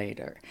year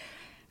later,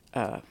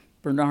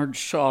 Bernard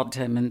Shaw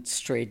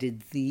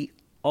demonstrated the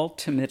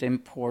ultimate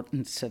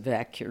importance of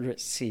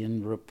accuracy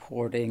in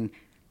reporting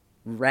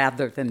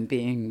rather than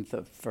being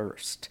the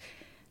first.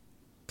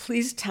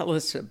 Please tell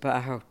us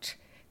about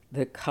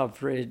the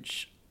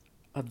coverage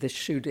of the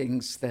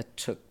shootings that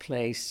took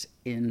place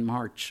in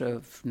March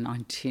of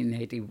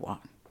 1981.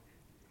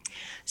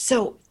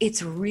 So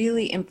it's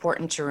really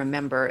important to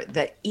remember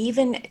that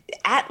even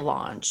at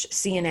launch,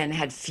 CNN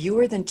had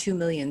fewer than 2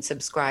 million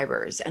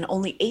subscribers, and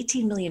only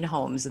 18 million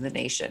homes in the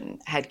nation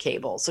had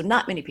cable. So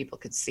not many people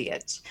could see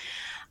it.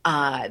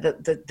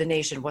 The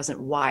nation wasn't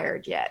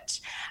wired yet.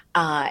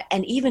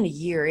 And even a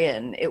year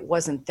in, it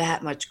wasn't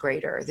that much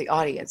greater. The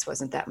audience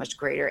wasn't that much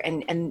greater.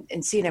 And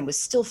CNN was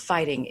still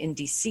fighting in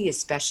DC,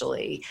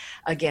 especially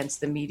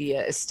against the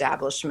media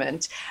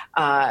establishment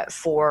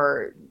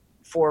for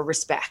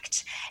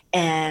respect.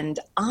 And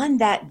on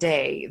that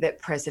day that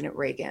President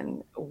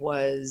Reagan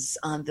was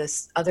on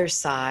this other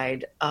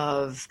side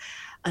of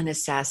an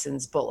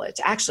assassin's bullet.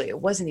 Actually, it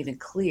wasn't even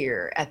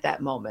clear at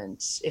that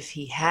moment if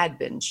he had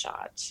been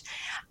shot.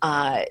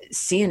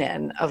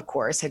 CNN, of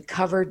course, had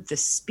covered the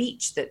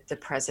speech that the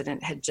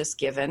president had just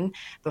given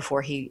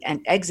before he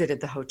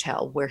exited the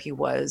hotel where he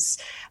was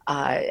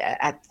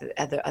at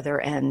the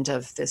other end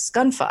of this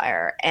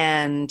gunfire.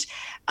 And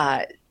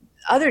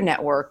other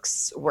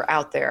networks were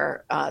out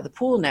there, the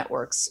pool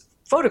networks,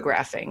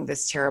 photographing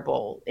this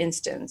terrible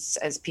instance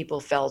as people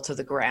fell to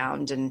the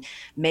ground and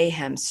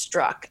mayhem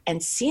struck.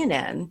 And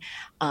CNN,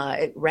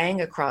 it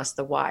rang across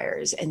the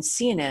wires, and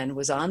CNN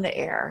was on the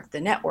air. The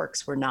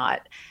networks were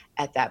not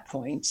at that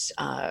point.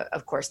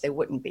 Of course, they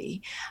wouldn't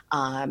be.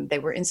 They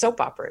were in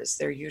soap operas,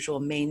 their usual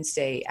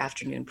mainstay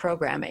afternoon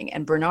programming.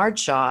 And Bernard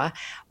Shaw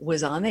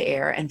was on the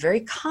air and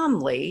very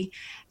calmly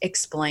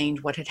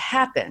explained what had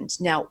happened.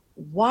 Now,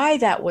 why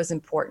that was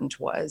important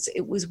was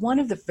it was one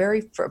of the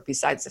very,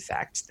 besides the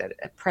fact that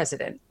a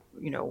president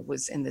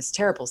was in this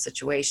terrible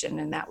situation,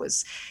 and that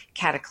was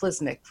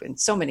cataclysmic in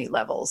so many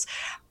levels.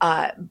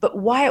 But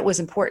why it was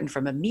important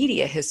from a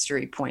media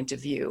history point of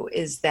view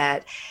is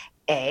that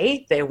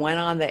they went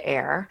on the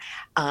air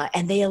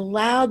and they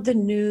allowed the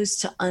news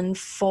to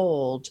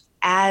unfold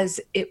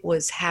as it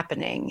was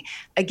happening.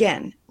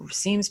 Again,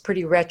 seems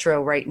pretty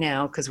retro right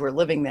now because we're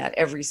living that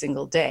every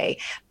single day.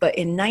 But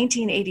in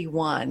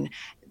 1981,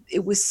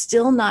 it was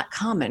still not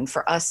common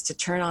for us to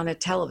turn on a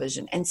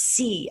television and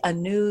see a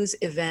news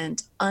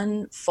event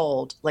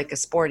unfold like a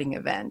sporting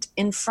event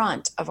in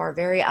front of our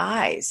very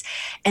eyes.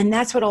 And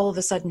that's what all of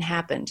a sudden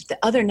happened. The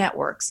other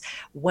networks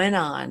went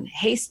on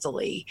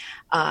hastily,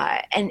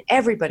 and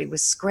everybody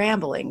was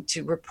scrambling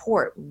to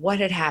report what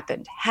had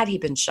happened. Had he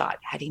been shot?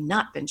 Had he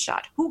not been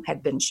shot? Who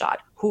had been shot?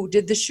 Who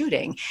did the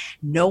shooting?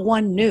 No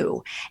one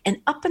knew.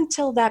 And up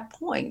until that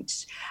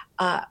point,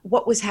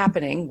 what was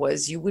happening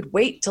was you would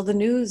wait till the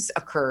news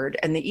occurred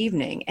in the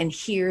evening and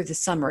hear the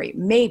summary.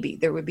 Maybe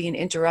there would be an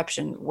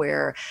interruption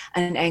where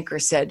an anchor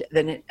said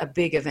that a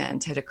big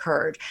event had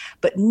occurred,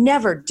 but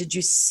never did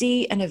you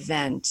see an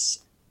event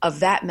of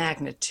that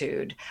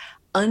magnitude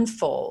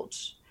unfold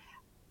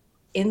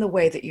in the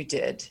way that you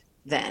did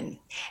then.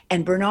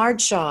 And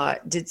Bernard Shaw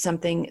did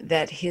something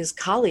that his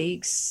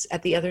colleagues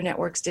at the other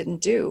networks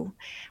didn't do,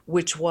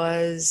 which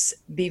was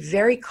be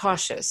very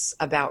cautious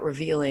about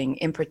revealing,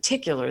 in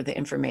particular, the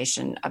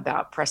information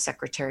about Press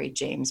Secretary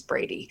James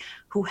Brady,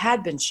 who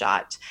had been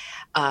shot.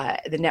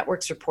 The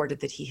networks reported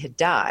that he had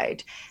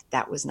died.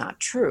 That was not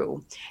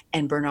true.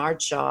 And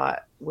Bernard Shaw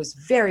was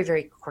very,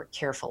 very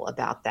careful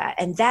about that.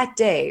 And that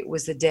day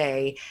was the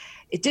day.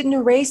 It didn't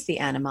erase the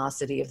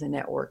animosity of the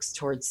networks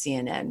towards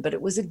CNN, but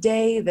it was a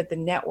day that the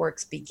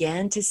networks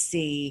began to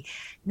see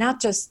not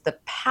just the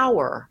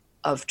power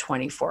of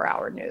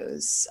 24-hour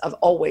news, of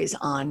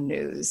always-on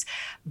news,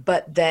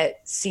 but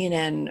that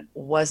CNN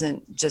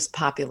wasn't just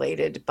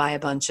populated by a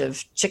bunch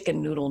of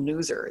chicken noodle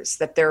newsers,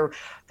 that there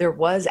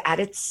was at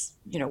its,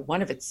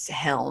 one of its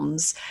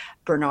helms,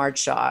 Bernard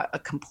Shaw, a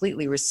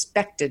completely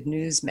respected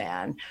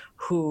newsman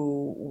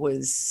who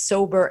was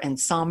sober and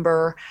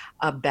somber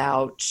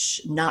about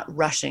not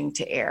rushing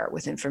to air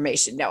with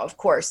information. Now, of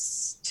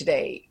course,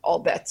 today all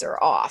bets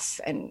are off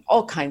and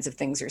all kinds of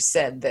things are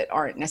said that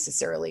aren't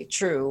necessarily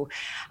true.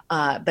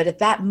 But at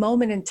that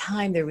moment in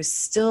time, there was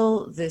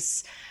still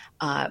this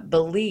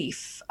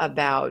belief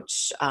about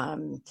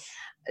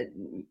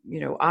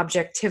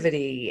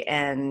objectivity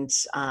and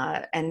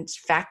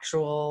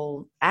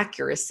factual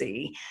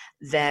accuracy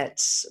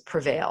that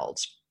prevailed.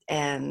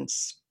 And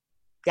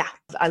yeah,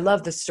 I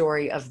love the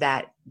story of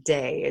that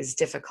day, as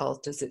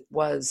difficult as it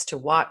was to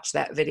watch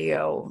that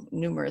video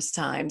numerous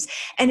times.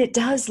 And it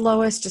does,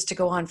 Lois, just to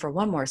go on for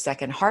one more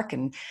second,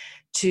 hearken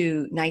to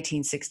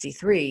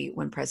 1963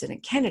 when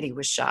President Kennedy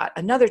was shot.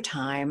 Another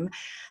time,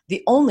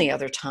 the only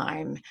other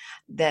time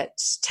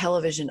that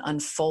television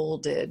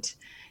unfolded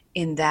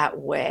in that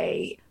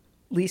way.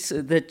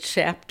 Lisa, the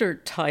chapter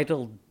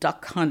titled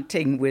Duck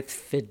Hunting with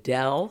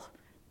Fidel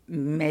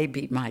may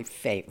be my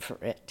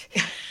favorite.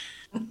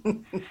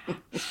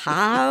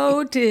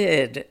 How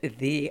did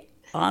the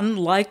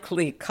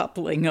unlikely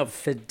coupling of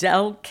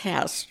Fidel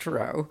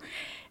Castro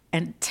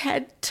and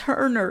Ted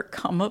Turner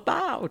come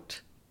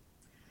about?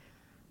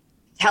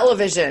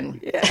 Television.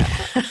 Yeah.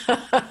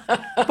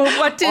 But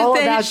what did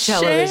they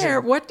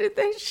share? What did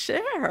they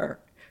share?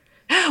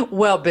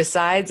 Well,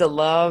 besides a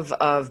love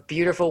of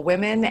beautiful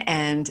women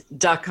and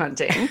duck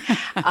hunting,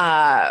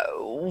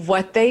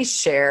 what they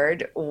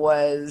shared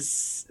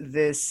was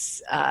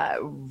this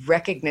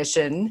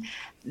recognition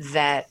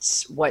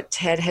that what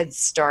Ted had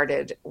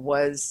started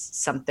was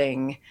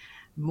something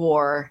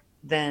more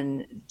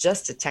than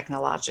just a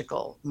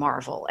technological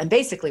marvel. And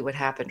basically what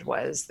happened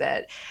was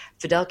that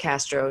Fidel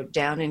Castro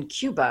down in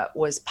Cuba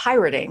was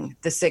pirating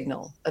the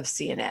signal of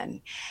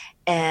CNN.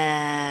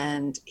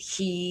 And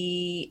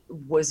he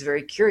was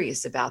very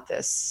curious about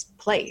this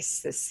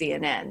place, this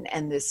CNN,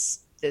 and this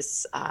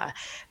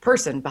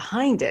person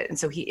behind it. And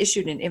so he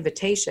issued an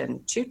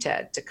invitation to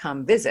Ted to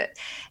come visit.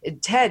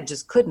 And Ted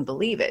just couldn't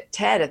believe it.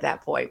 Ted at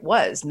that point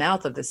was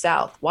mouth of the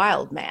South,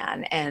 wild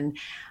man. And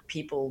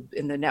people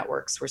in the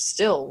networks were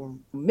still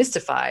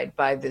mystified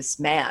by this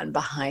man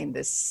behind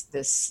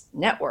this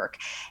network.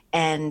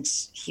 And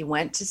he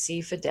went to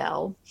see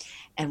Fidel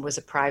and was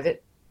a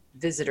private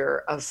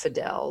visitor of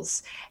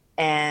Fidel's.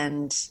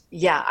 And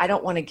yeah, I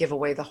don't want to give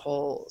away the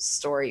whole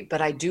story,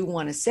 but I do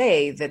want to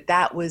say that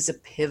that was a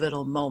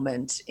pivotal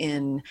moment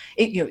in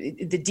it. You know,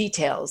 the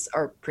details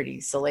are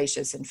pretty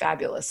salacious and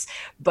fabulous,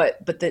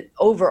 but the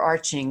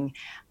overarching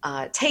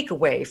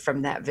takeaway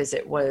from that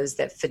visit was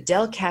that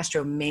Fidel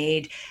Castro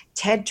made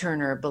Ted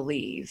Turner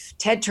believe,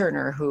 Ted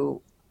Turner,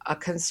 who a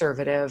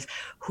conservative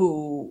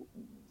who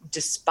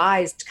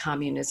despised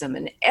communism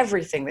and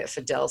everything that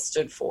Fidel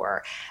stood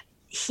for,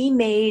 he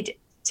made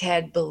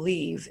Ted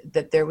believe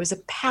that there was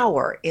a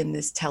power in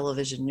this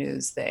television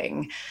news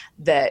thing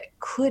that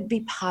could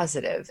be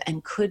positive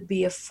and could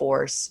be a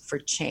force for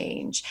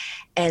change.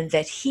 And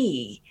that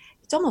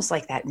it's almost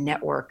like that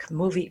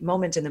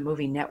moment in the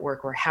movie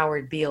Network where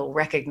Howard Beale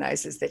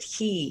recognizes that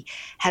he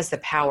has the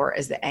power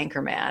as the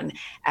anchorman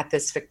at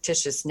this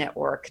fictitious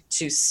network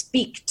to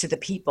speak to the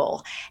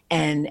people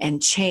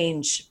and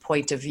change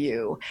point of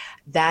view.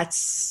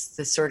 That's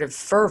the sort of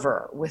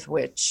fervor with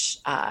which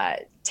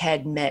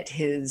Ted met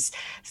his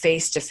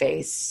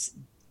face-to-face,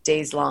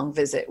 days-long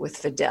visit with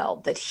Fidel,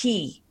 that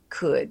he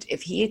could,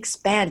 if he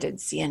expanded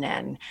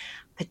CNN,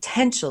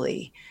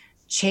 potentially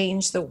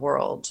change the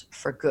world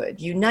for good,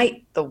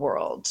 unite the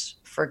world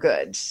for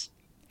good.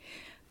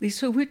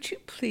 Lisa, would you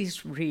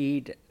please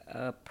read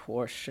a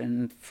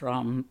portion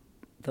from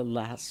the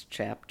last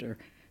chapter,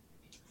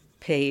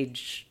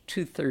 page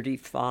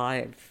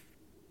 235,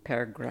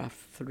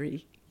 paragraph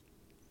 3?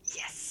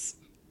 Yes.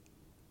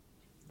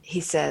 He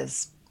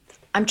says,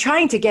 "I'm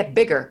trying to get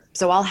bigger,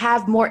 so I'll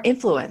have more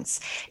influence.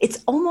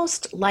 It's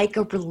almost like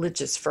a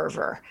religious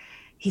fervor."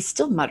 He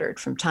still muttered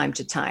from time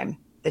to time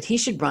that he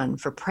should run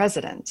for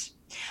president.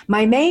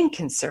 "My main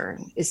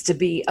concern is to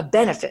be a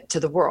benefit to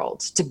the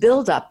world, to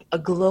build up a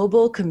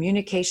global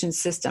communication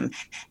system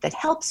that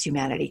helps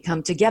humanity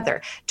come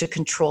together, to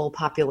control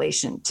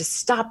population, to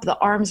stop the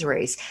arms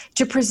race,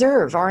 to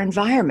preserve our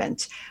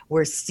environment.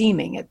 We're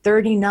steaming at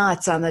 30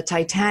 knots on the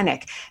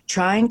Titanic,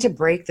 trying to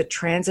break the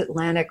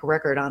transatlantic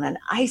record on an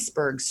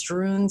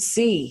iceberg-strewn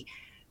sea.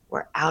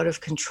 We're out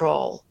of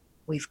control.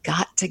 We've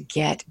got to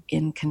get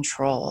in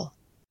control."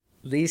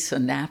 Lisa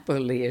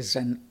Napoli is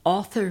an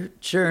author,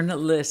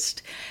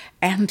 journalist,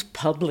 and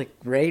public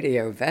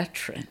radio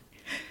veteran.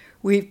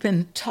 We've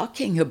been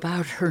talking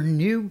about her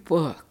new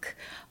book,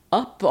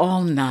 Up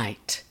All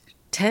Night,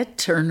 Ted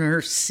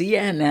Turner,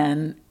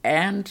 CNN,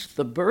 and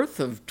the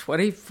Birth of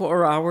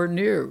 24-Hour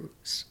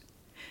News.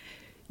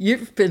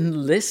 You've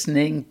been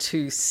listening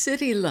to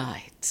City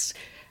Lights,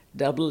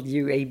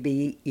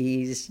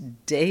 WABE's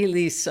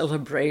daily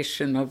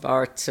celebration of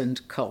arts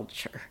and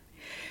culture.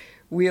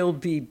 We'll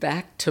be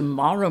back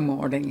tomorrow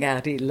morning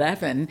at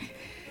 11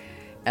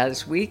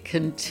 as we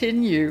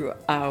continue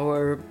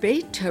our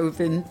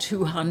Beethoven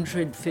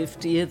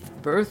 250th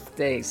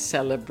birthday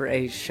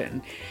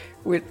celebration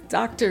with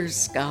Dr.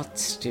 Scott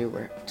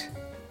Stewart.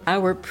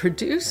 Our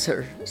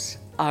producers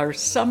are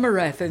Summer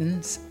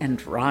Evans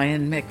and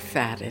Ryan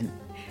McFadden.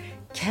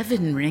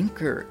 Kevin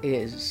Rinker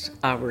is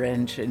our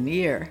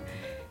engineer.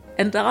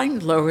 And I'm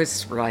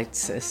Lois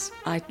Reitzes.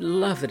 I'd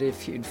love it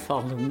if you'd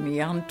follow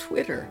me on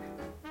Twitter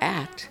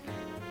at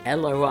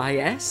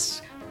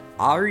LOISREITZES.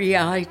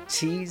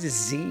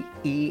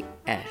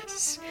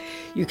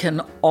 You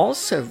can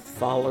also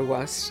follow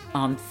us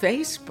on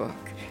Facebook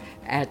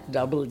at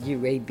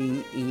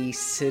WABE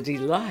City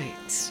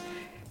Lights.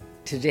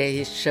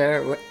 Today's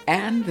show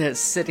and the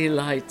City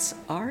Lights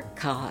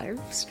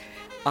archives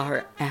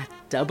are at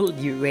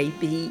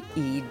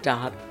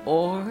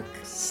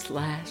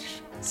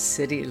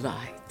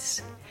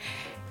wabe.org/citylights.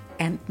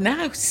 And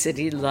now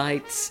City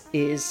Lights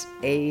is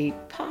a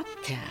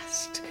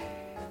podcast.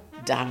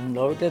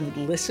 Download and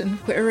listen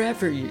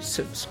wherever you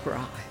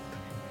subscribe.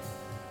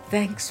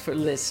 Thanks for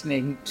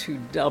listening to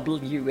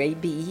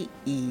WABE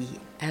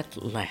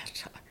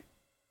Atlanta.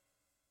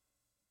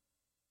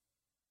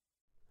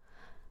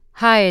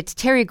 Hi, it's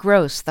Terry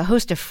Gross, the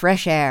host of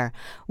Fresh Air.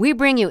 We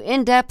bring you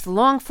in-depth,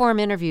 long-form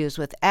interviews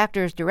with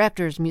actors,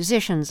 directors,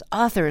 musicians,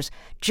 authors,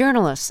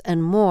 journalists,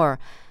 and more.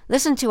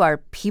 Listen to our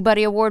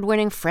Peabody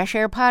Award-winning Fresh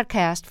Air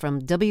podcast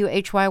from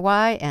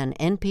WHYY and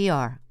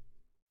NPR.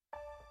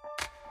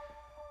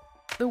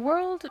 The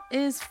world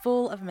is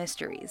full of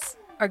mysteries.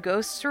 Are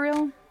ghosts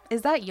real?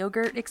 Is that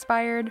yogurt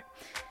expired?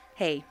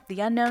 Hey, the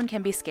unknown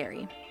can be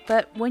scary.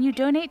 But when you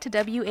donate to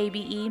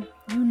WABE,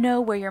 you know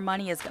where your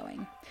money is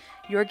going.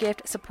 Your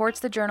gift supports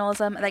the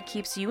journalism that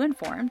keeps you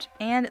informed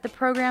and the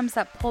programs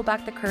that pull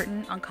back the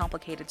curtain on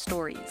complicated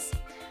stories.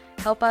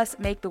 Help us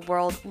make the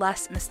world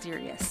less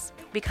mysterious.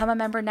 Become a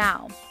member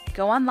now.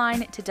 Go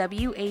online to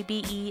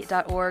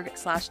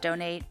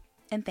wabe.org/donate,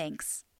 and thanks.